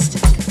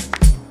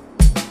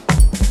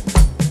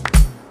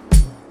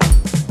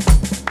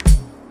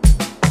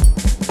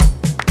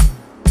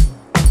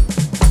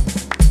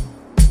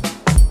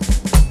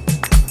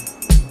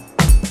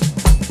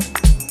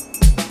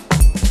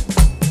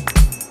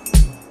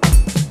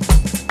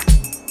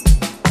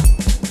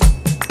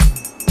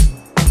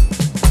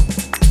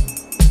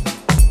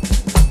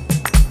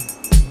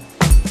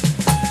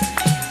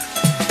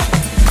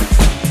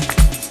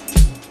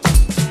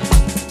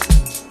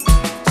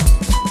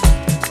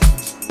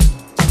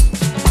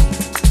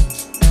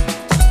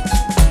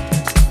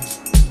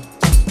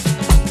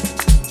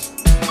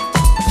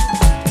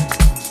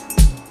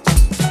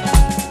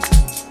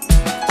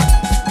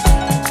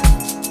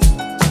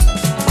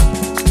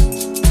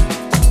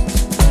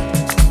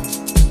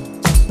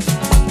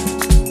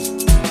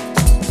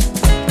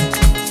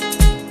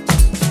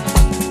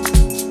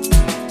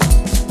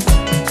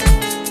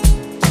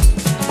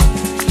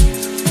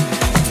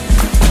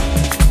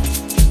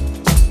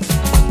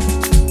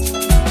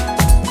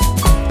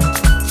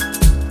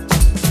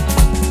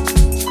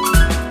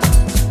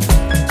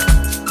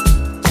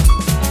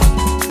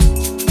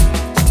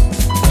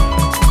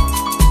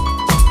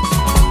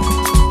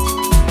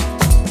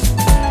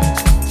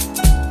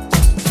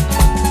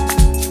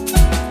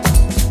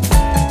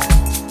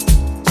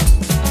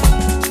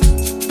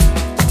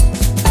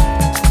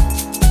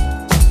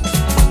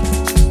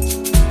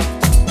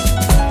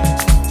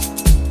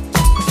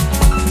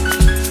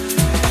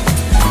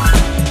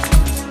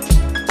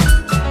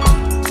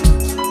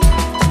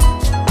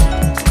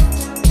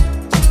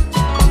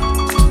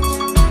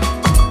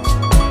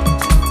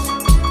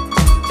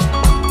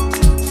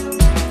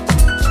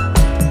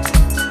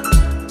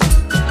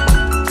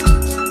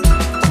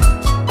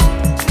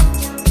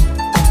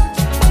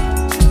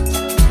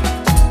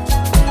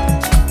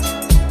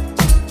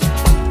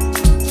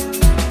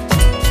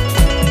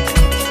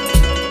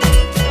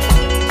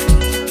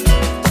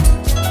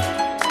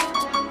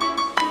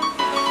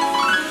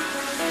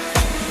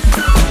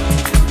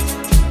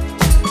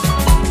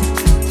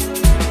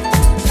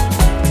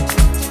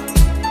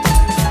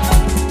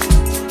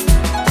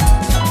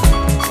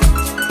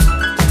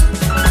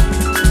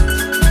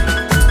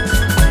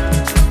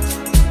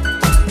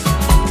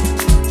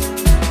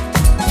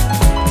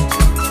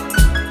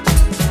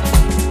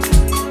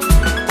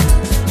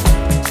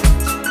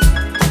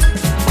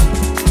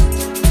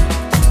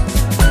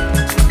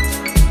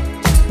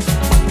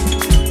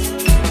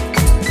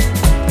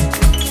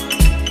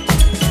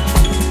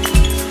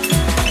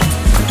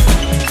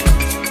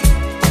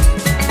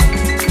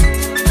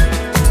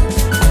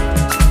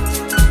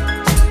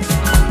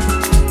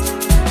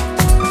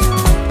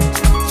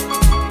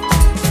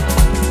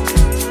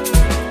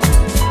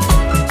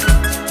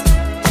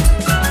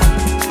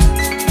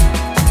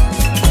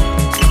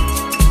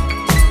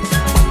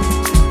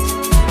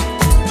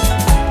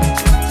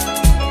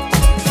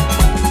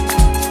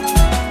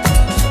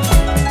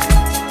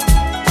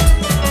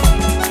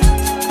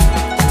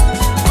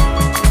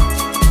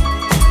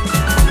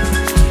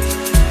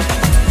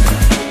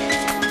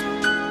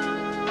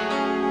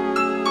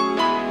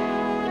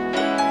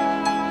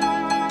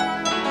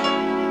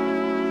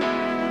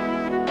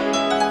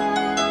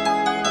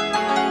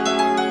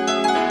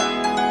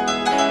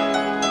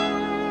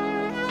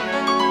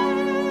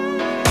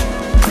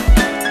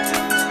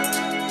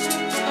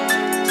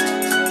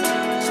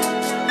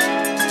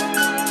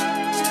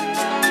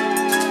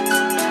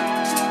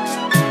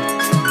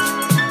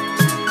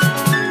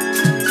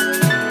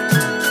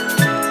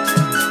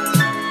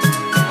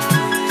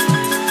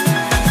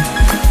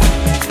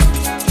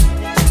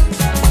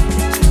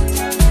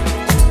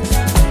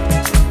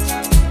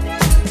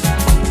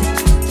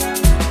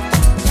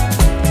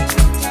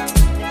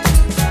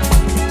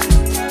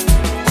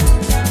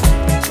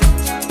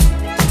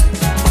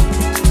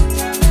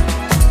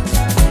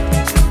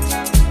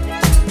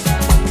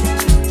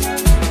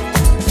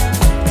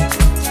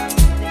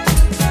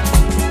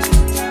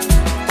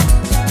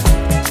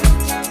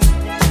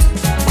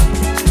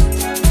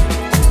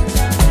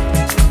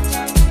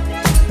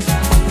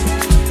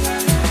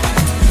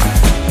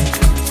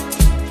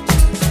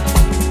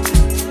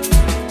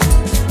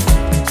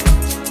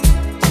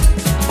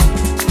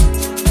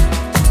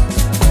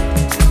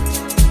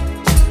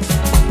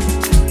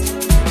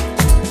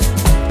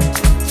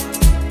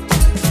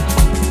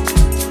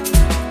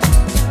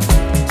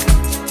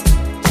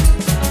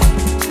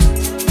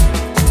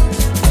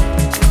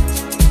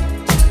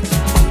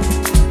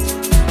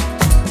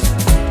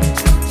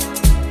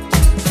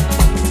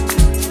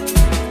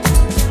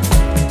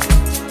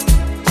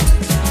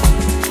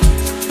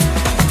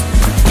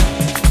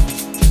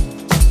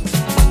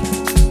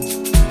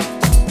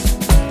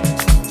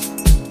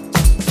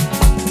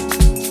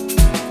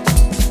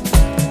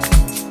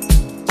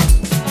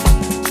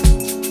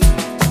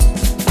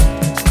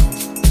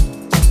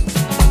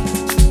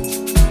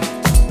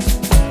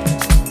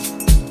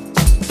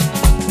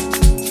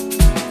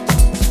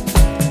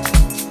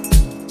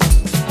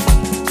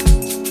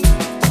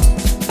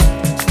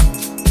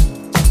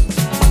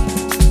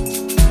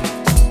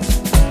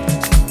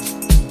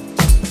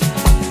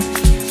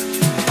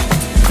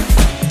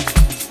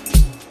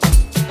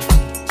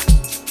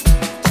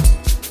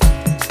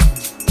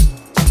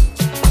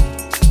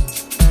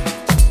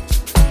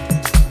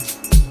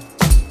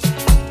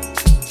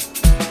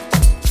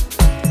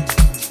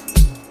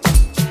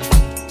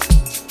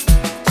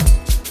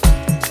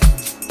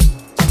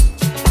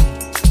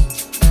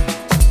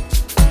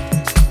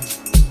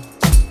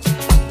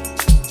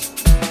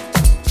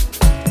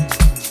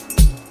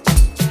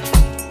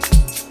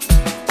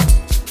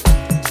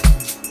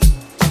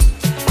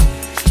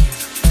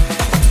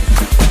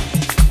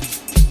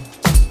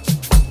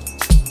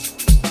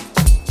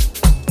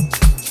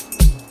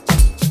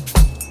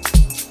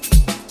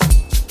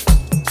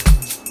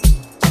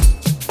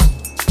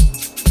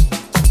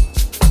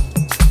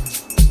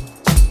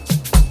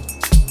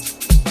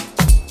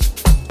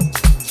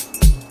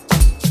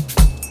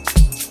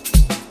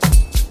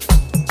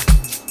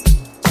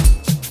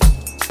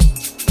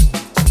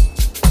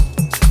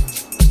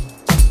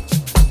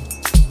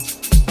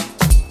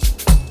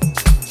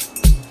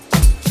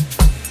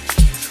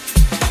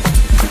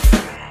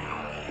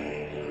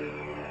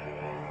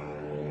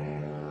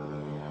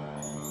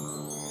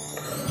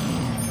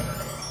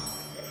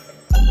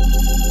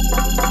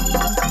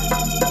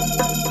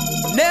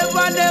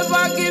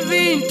 Never give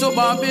in to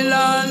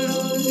Babylon.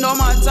 No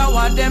matter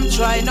what them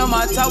try, no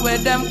matter where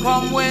them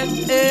come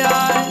with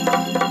AI.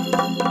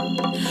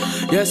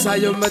 Yes, I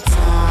am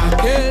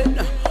attacking.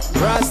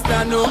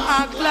 Rasta no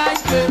act like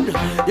it.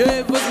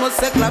 You put my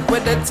clap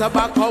with the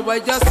tobacco where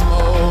you're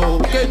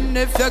smoking.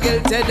 If you're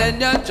guilty,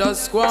 then you're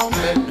just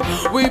squamping.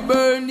 We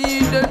burn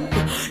Eden.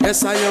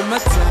 Yes, I am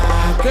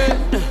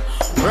attacking.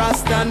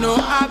 Rasta no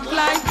act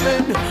like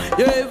it.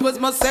 You was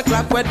my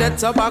clap with the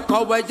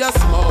tobacco where you're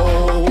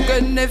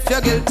smoking. If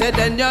you're guilty,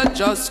 then you're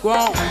just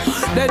squamp.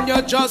 Then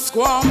you're just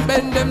squamp.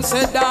 Bend them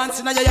say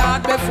dancing in your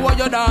yard before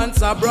you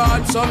dance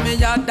abroad. So me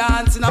a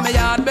dancing in my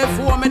yard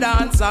before me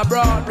dance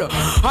abroad.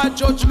 A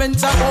judgment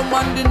a come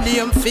on the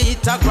name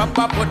feet a crop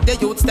up, but the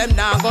youths them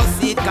now go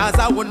see it. Cause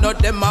I would not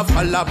them a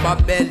fall up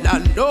a bell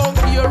and don't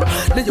hear.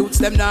 The youths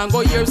them now go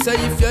hear. Say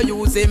if you're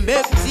using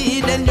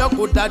MFT, then you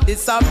could have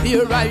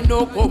disappear. I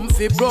know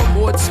comfy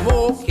promote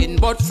smoking,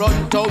 but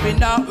front out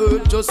in a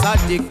earth just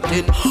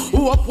addicting.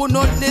 Hope you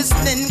not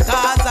listening,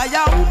 cause I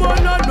am woman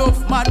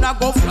enough man a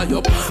go fly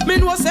up. Me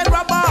no say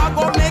rubber a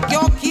go make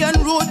your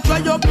cane road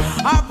dry up.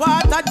 A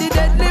part of the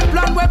deadly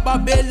plan where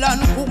Babylon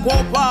cook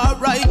up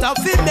alright. A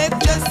fi make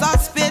just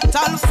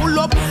hospital full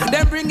up.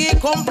 Then bring it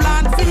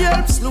complaint fi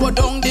help slow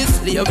down the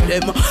slave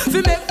them.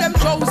 Fi make them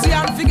drowsy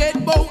and forget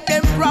about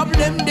them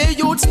problem. The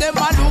youths them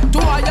a look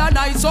to high and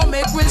high, so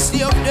make we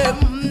save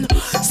them.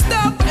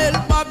 Stop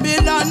help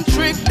Babylon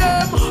trick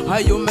them.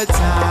 Are you me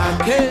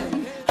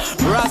talking?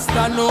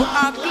 Rasta no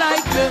act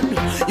like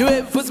them. You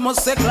ever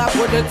must say clap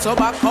with the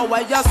tobacco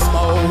while you're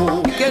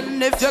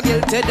smoking. If you're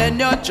guilty, then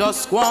you're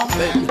just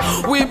squamping.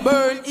 We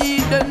burn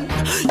Eden.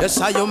 Yes,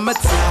 I am me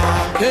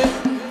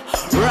talking.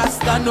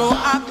 Rasta no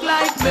act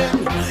like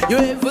them. You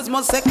ever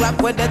must say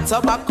clap with the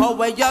tobacco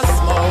where you're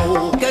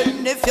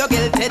smoking. If you're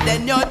guilty,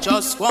 then you're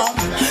just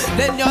squamping.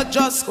 Then you're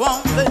just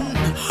squamping.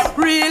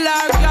 Real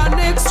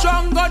organic,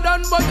 stronger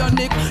than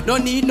bionic. No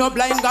need no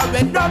blind guy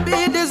with no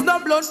beads, no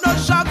blood, no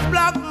shock.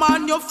 Black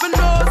man, you feel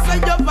no say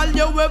you're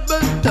valuable.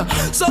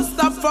 So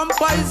stop from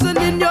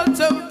poisoning your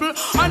temple.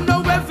 I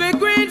know every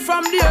green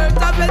from the earth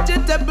a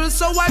vegetable.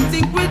 So I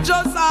think we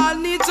just all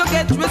need to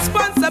get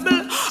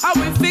responsible. And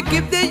we fi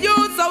keep the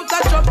youth out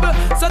of trouble.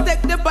 So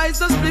take the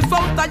poison spliff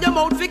out of your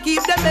mouth. We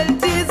keep the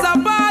melties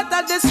a part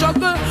of the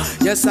struggle.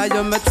 Yes, I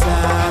am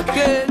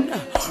attacking.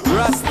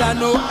 Rasta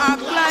no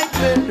act like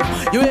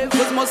it. You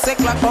ever must say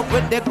clap up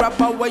with the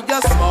grabber where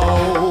you're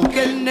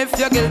smoking. If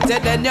you're guilty,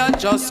 then you're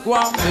just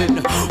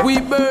squamping. We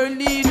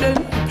burn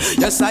Eden.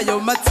 Yes, I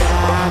am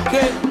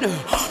attacking.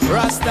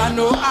 Rasta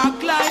no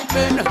act like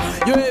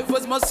it. You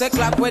ever must say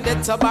clap with the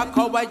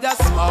tobacco where you're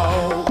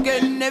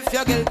smoking. If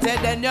you're guilty,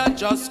 then you're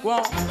just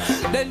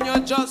squamping. Then you're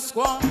just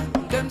squamping.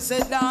 Them say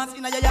dance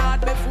in your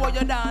yard before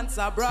you dance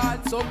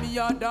abroad. So me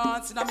a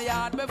dance in my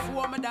yard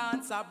before me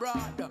dance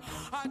abroad.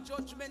 A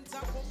judgment a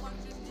come on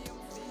the name.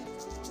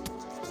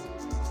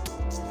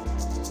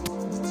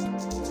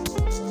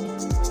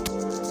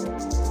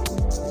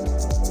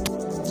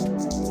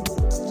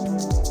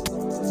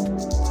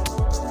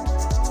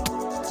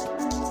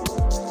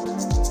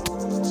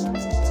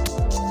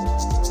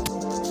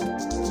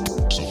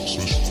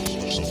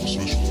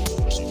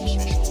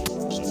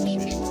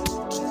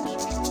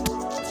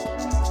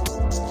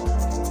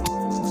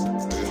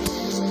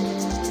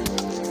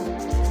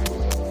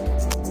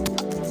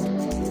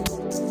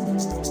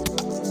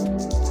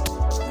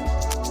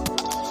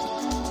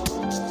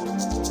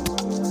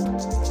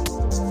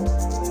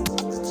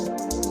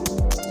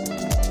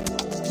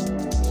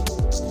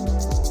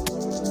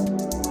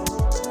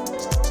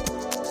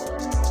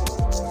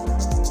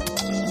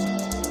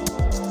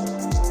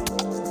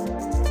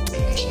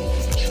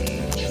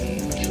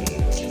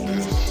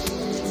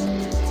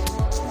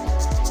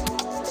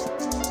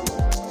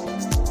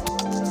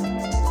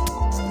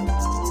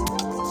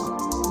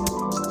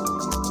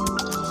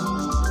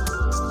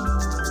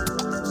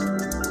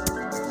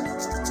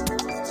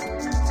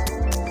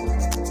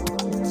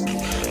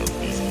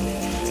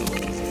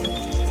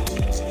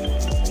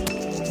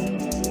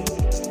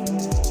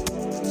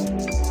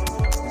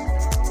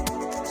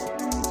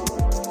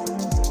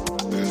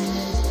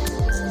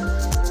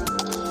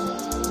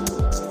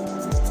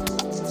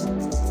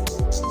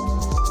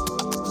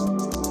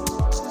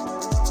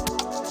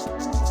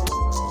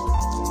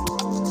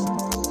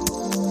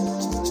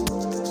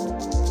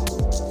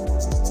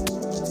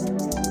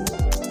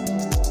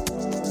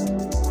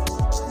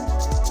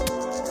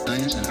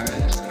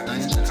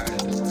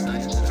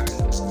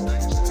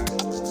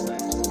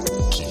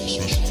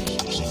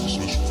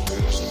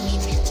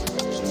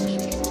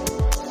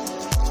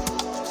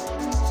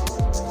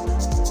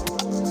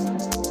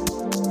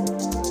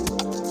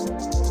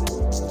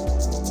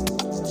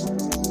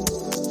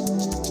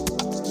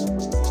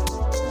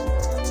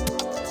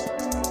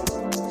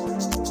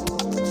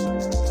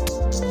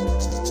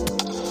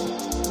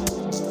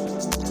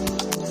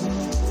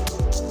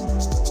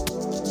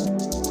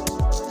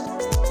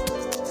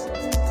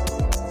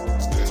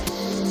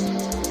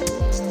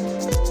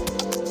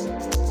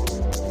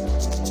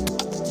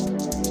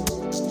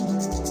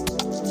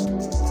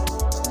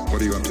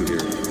 What are you up to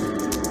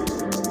here?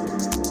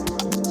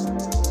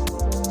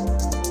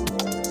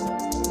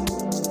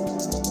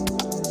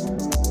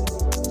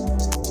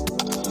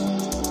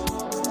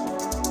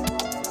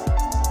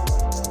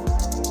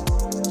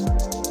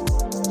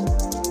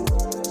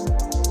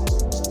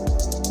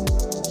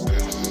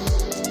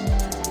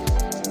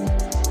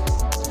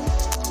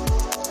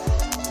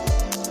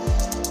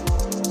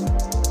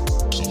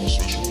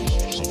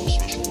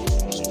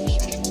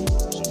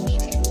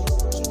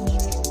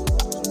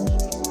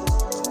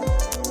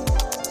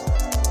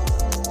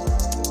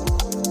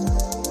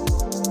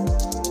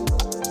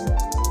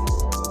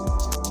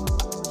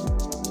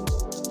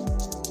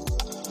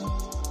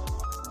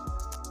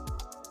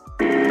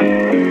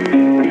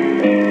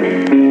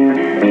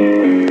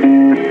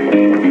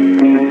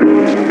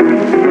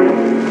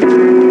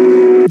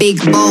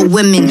 ball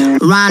women,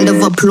 round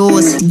of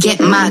applause. Get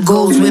my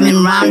goals,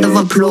 women, round of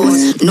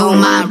applause. Know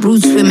my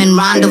roots, women,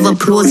 round of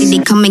applause. If they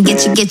come and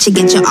get your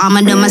arm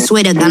under my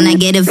sweater. Gonna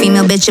get a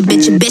female, betcha,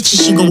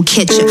 she gon'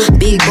 catch ya.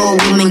 Big ball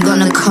woman,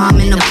 gonna come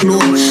and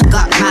applaud.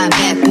 Got my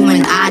back,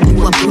 woman, I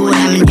do applaud.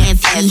 I'm an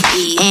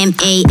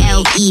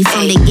F-E-M-A-L-E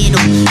from the ghetto.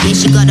 Yeah,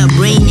 she got a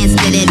brain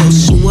instead of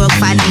those. She work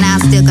fighting now,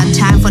 still got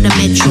time for the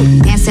metro.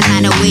 Dancing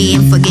out the way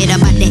and forget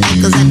about the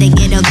echoes of the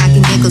ghetto. Got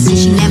can get go, so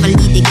she never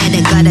leave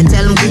together. Gotta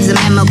tell them kids the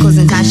memo, cause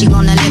in time she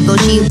gonna let go.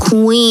 She a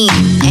queen,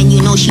 and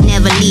you know she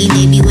never leave.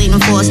 They be waiting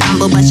for a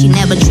stumble, but she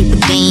never trip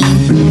again.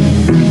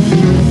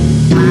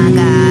 My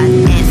God,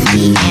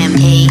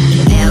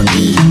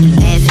 F-E-M-A-L-E,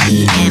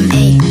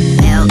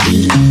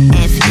 F-E-M-A-L-E,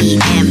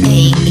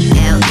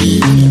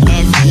 F-E-M-A-L-E,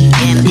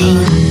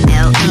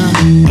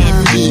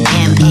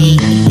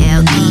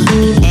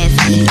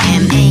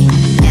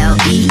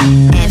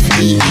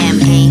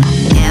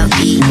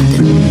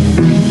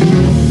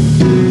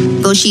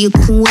 she a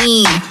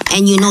queen,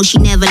 and you know she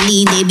never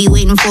leave. They be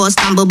waiting for a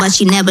stumble, but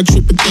she never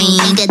trip again.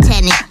 Nigga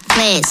tenant,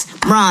 class,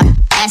 Ron,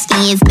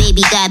 asking if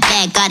baby got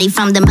back. Got it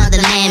from the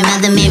motherland.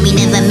 Mother Mary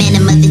never met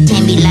a mother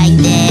can be like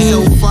that.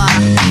 So far,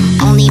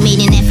 only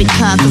made in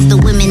Africa, cause the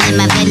women in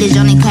my village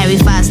only carry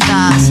 5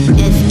 stars.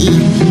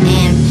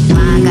 F-E-M,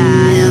 my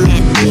God,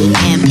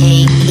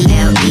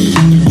 F-E-M-A-L-E,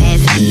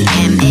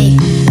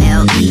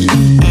 F-E-M-A-L-E,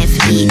 F-E-M-A-L-E,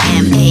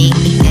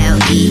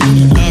 F-E-M-A-L-E.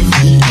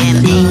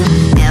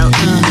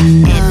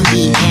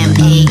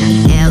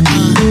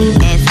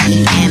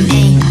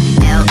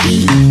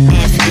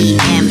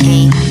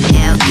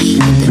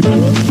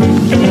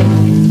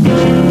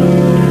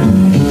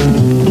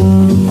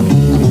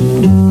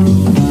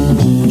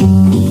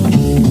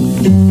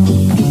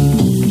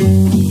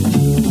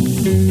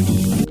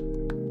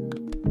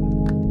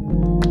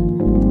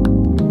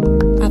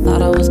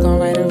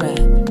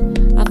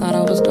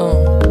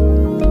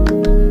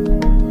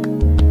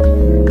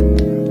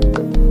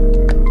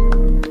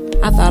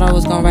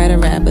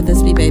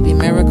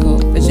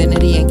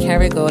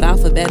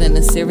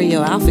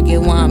 I'll forget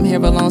why I'm here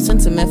alone.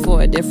 Sentiment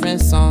for a different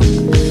song.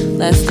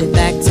 Let's get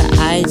back to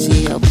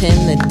IG.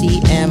 Open the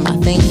DM. I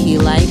think he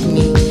like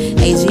me.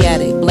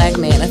 Asiatic, black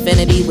man,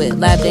 affinity with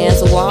lap dance.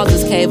 The walls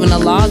is caving, the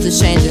laws is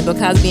changing.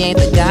 Because we ain't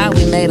the God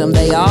we made them,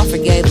 they all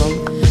forgave them.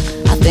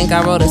 I think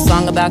I wrote a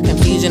song about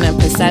confusion and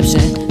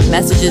perception.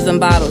 Messages and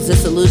bottles,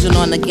 disillusion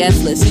on the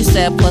guest list. You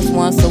said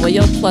 +1, so where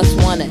your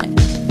 +1 at?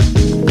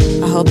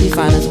 I hope he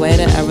find his way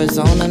to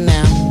Arizona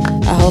now.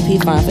 I hope he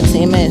find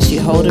Fatima and she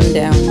hold him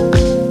down.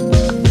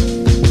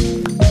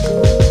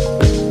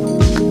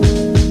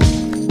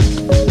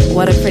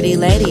 What a pretty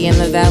lady in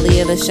the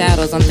valley of the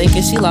shadows. I'm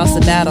thinking she lost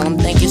the battle. I'm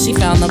thinking she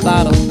found the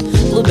bottle.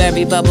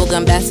 Blueberry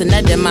bubblegum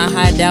bassinet in my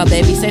hideout.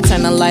 Baby say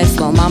turn the lights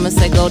low. Mama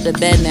said go to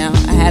bed now.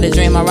 I had a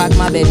dream I rocked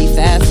my baby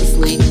fast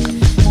asleep.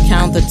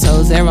 Count the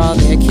toes, they're all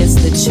there, kiss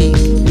the cheek.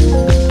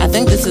 I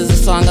think this is a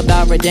song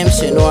about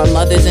redemption or a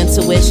mother's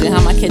intuition.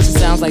 How my kitchen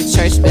sounds like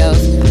church bells.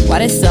 Why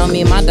they sell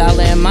me my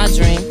dollar and my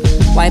dream?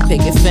 White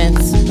picket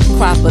fence,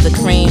 crop of the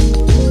cream.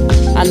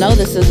 I know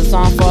this is a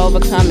song for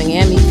overcoming,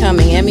 and me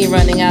coming, and me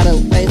running out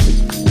of ways.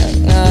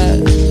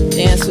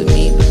 Dance with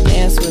me,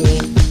 dance with me,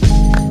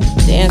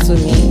 dance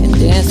with me, and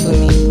dance with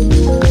me,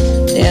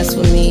 dance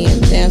with me,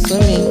 and dance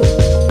with me,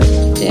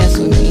 dance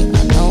with me.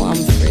 I know I'm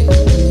free.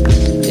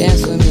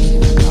 Dance with me. I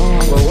know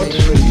I'm free. Well, what's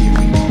free to you?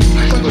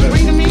 What's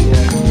free to me?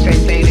 Yeah.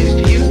 Same thing is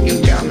to you.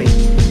 You tell me.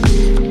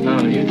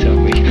 No, you tell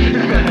me. No.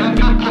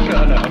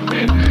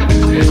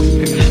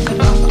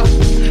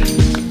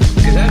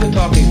 Because I've been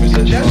talking for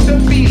such just a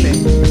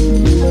feeling.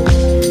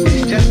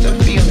 It's just a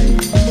feeling.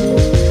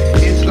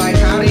 It's like,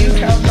 how do you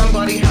tell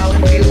somebody how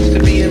it feels to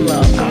be in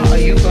love? How are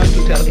you going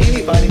to tell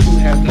anybody who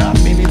has not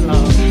been in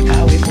love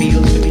how it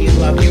feels to be in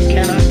love? You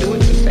cannot do it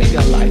to save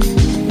your life.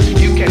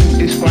 You can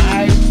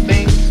describe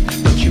things,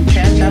 but you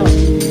can't tell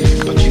them.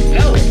 But you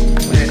know it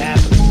when it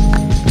happens.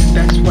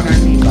 That's what I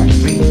mean by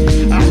free.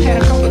 I've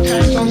had a couple of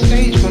times on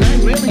stage when I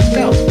really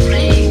felt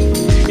free.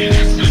 And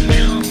that's something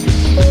else.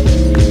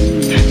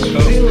 That's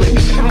really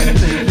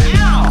something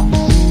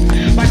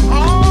else. Like,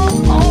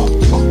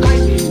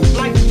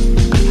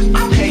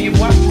 I'll tell you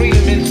what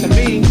freedom is to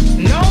me.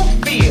 No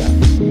fear.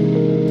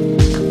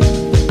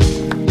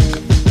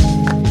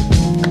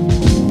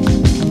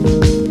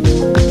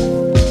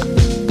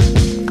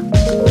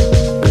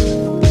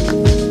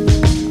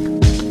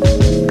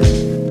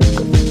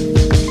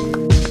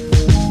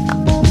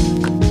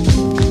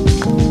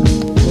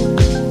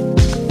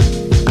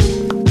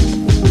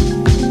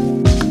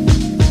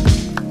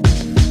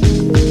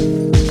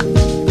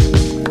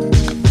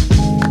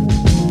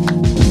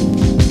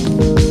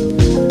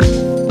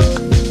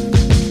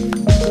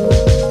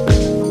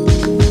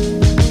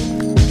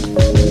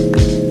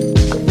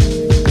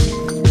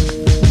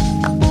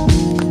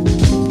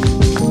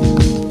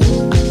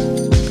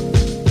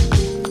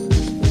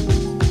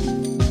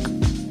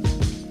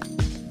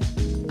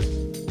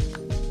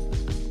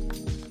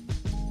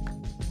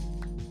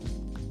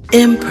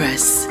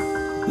 Impress,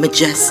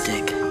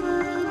 Majestic,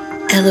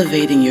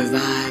 elevating your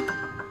vibe,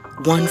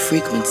 one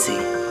frequency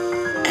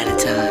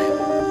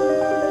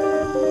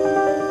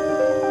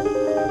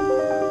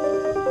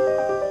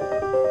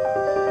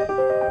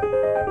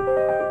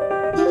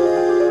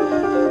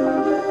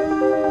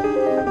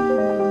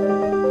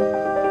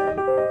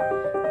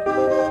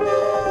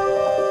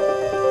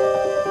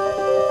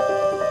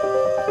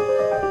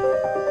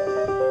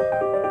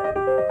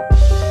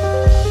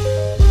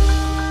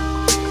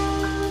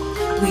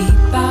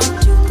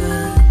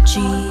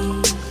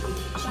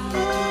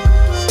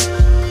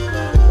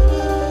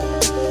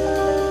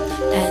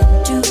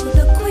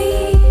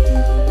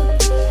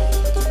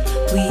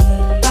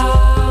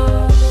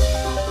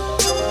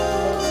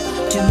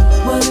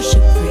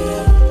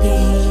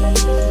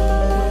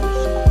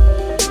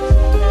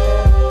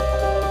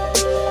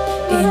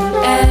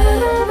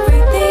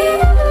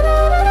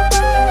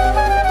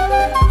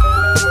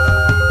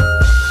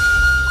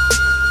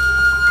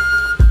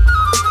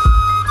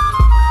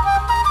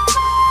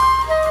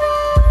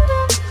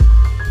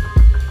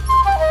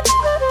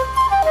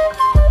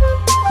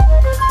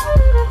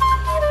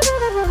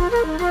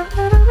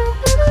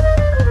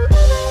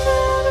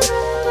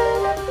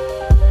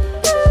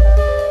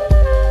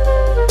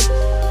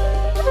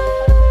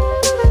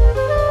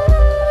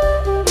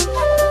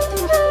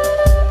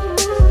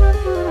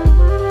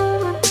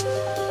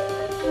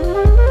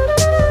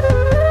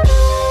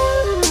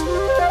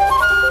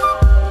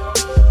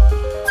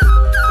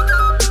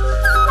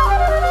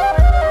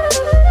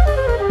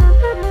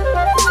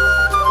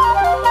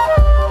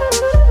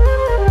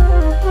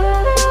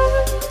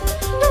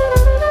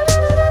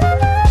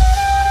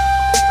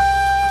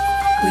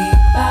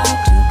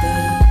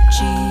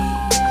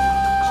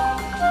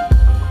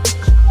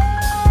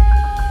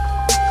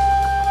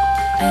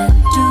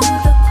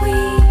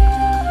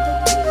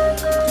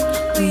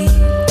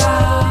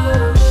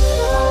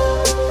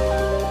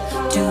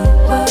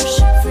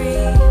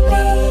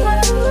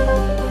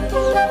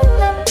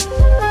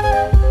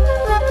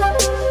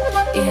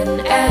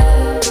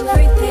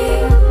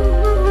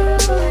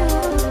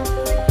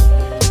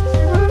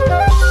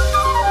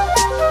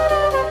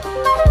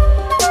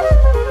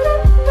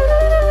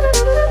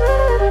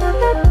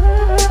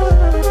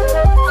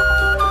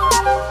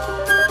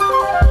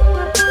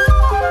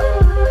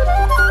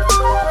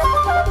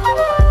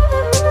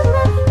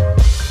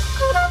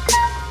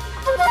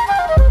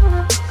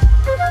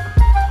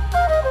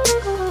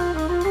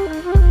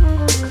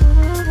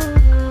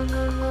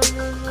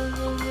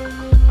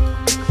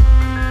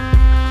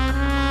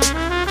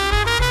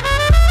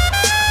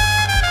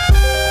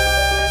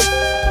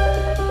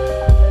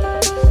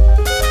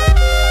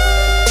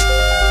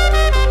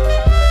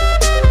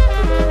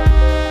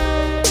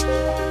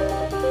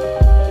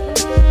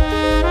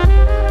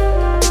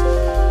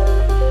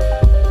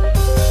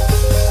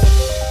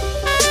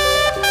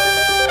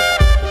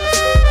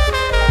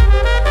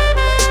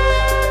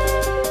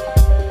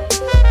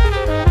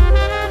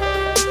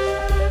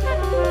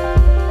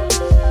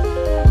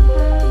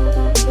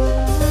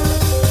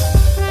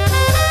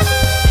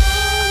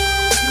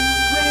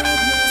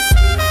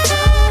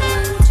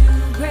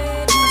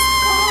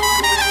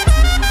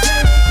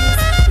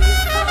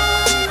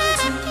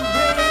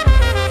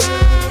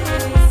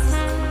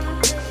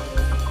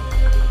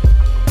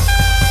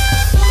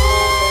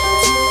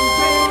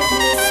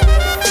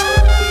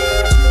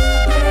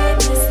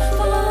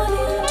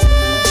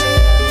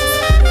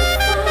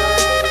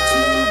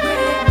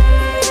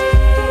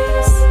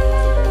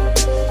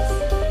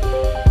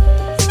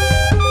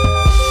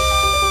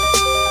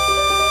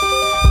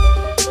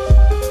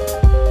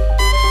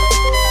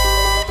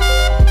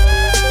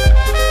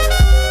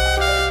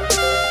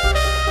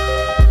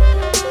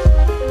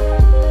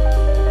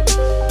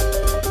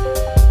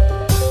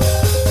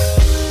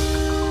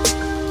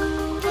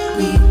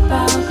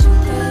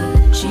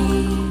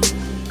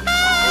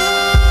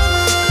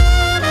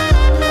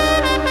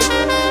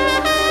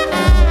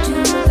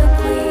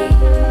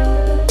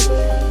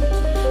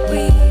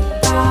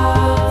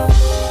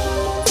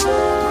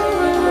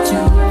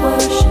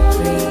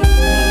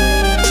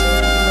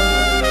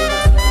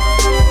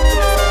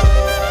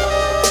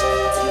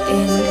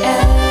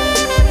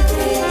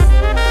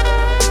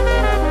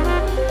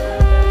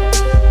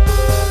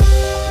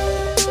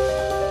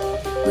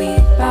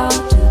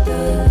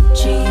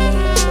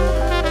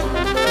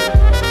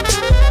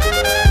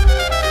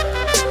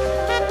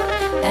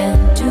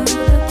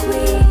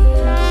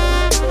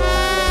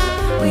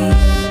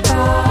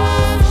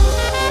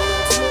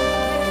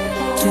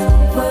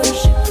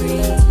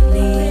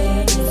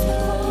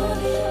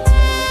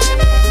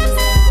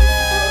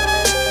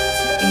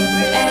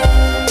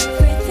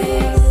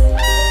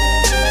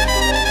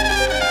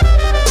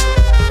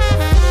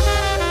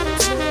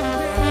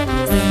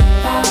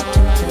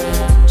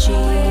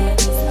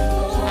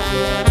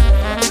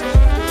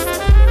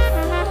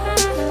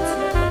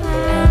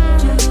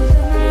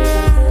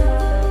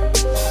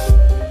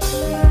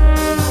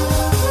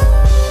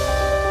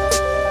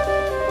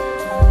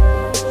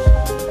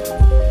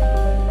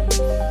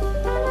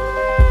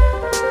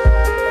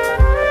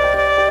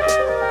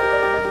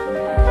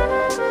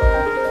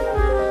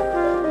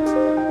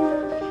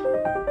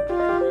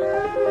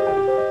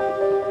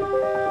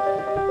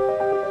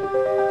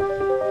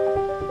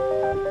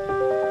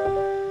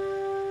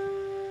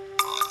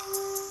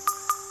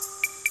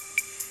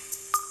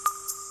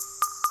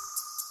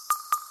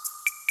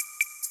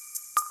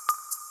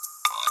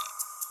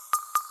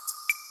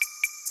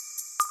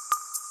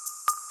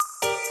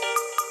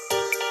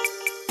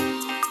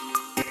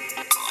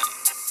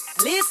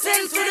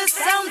Listen to the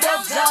sound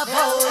of the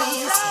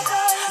voice.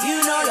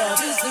 You know love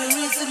is the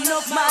reason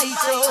of my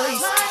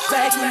choice.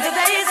 Back in the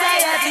days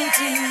I had to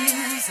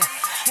choose,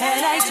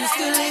 and I choose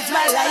to live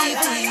my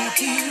life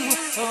with you.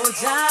 Oh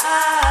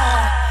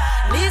Jah,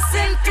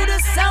 listen to the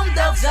sound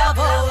of the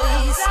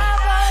voice.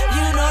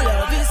 You know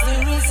love is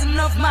the reason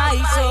of my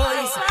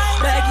choice.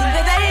 Back in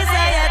the days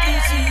I had to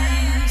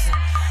choose,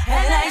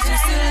 and I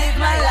choose to live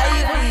my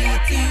life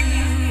with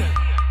you.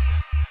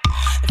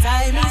 The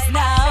time is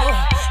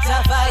now, the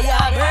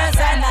fire burns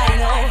and I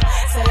know.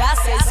 So I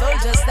say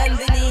soldiers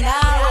standing in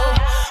arrow.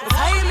 The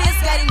time is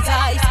getting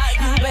tight,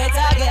 you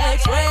better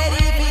get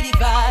ready for the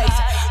fight.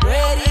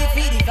 Ready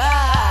for the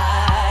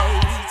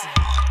fight.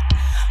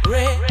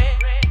 Ready.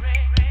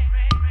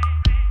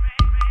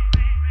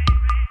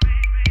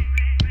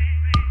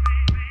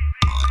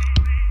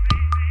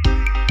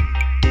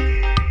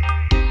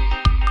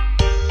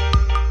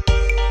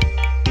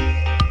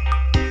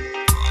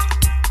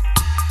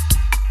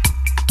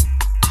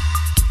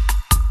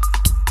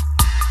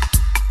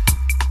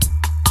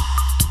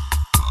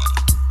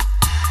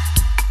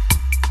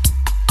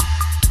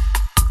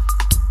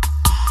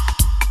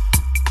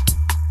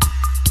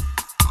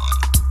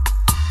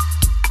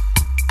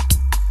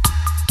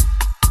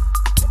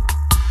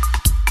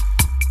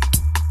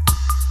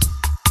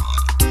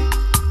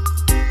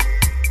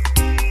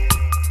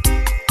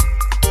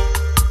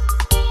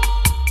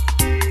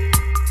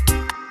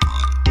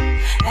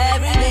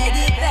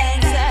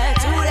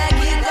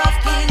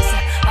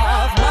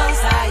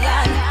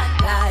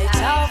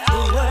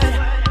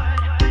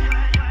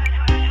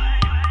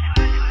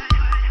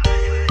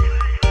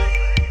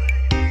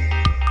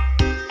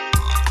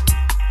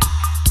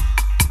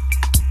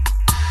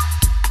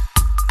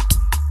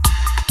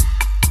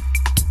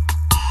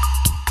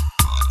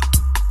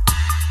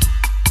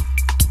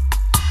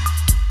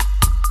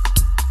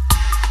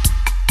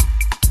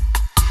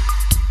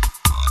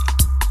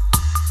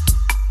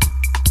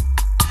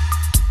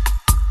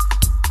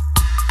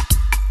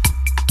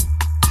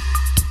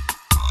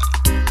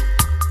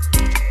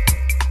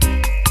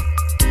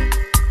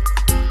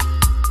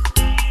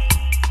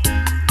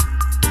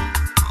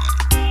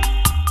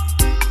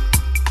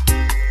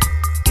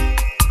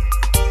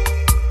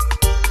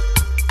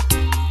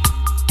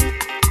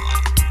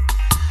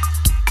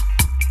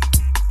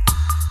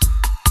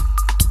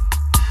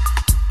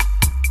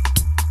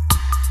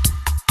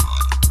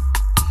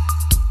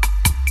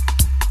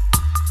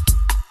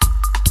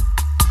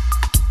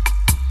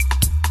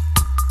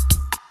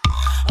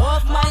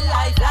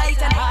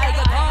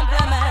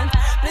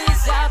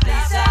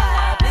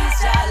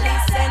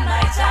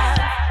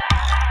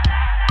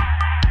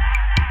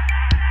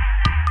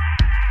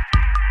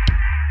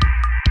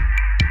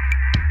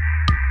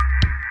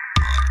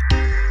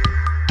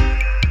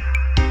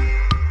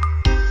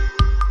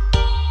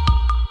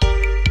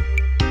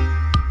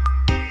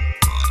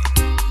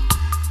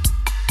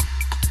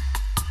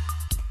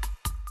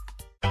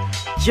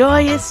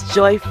 Joyous,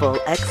 joyful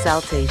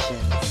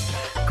exaltations.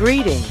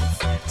 Greetings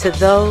to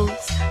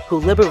those who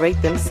liberate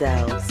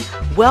themselves.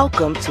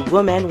 Welcome to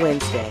Woman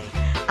Wednesday.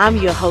 I'm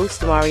your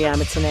host,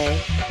 Mariama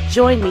today.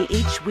 Join me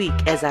each week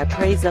as I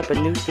praise up a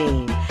new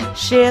theme.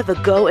 Share the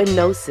go and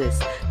gnosis,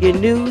 your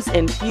news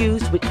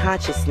infused with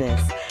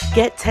consciousness.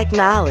 Get tech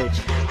knowledge,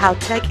 how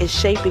tech is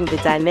shaping the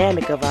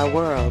dynamic of our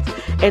world.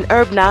 In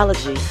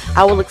herbnology,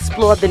 I will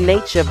explore the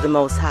nature of the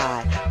Most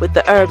High with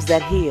the herbs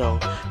that heal,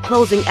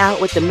 closing out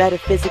with the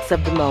metaphysics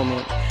of the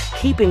moment,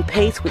 keeping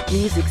pace with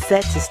music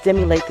set to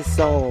stimulate the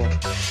soul.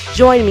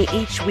 Join me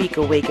each week,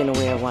 Awaken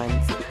Aware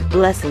Ones.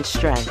 Bless and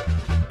strength.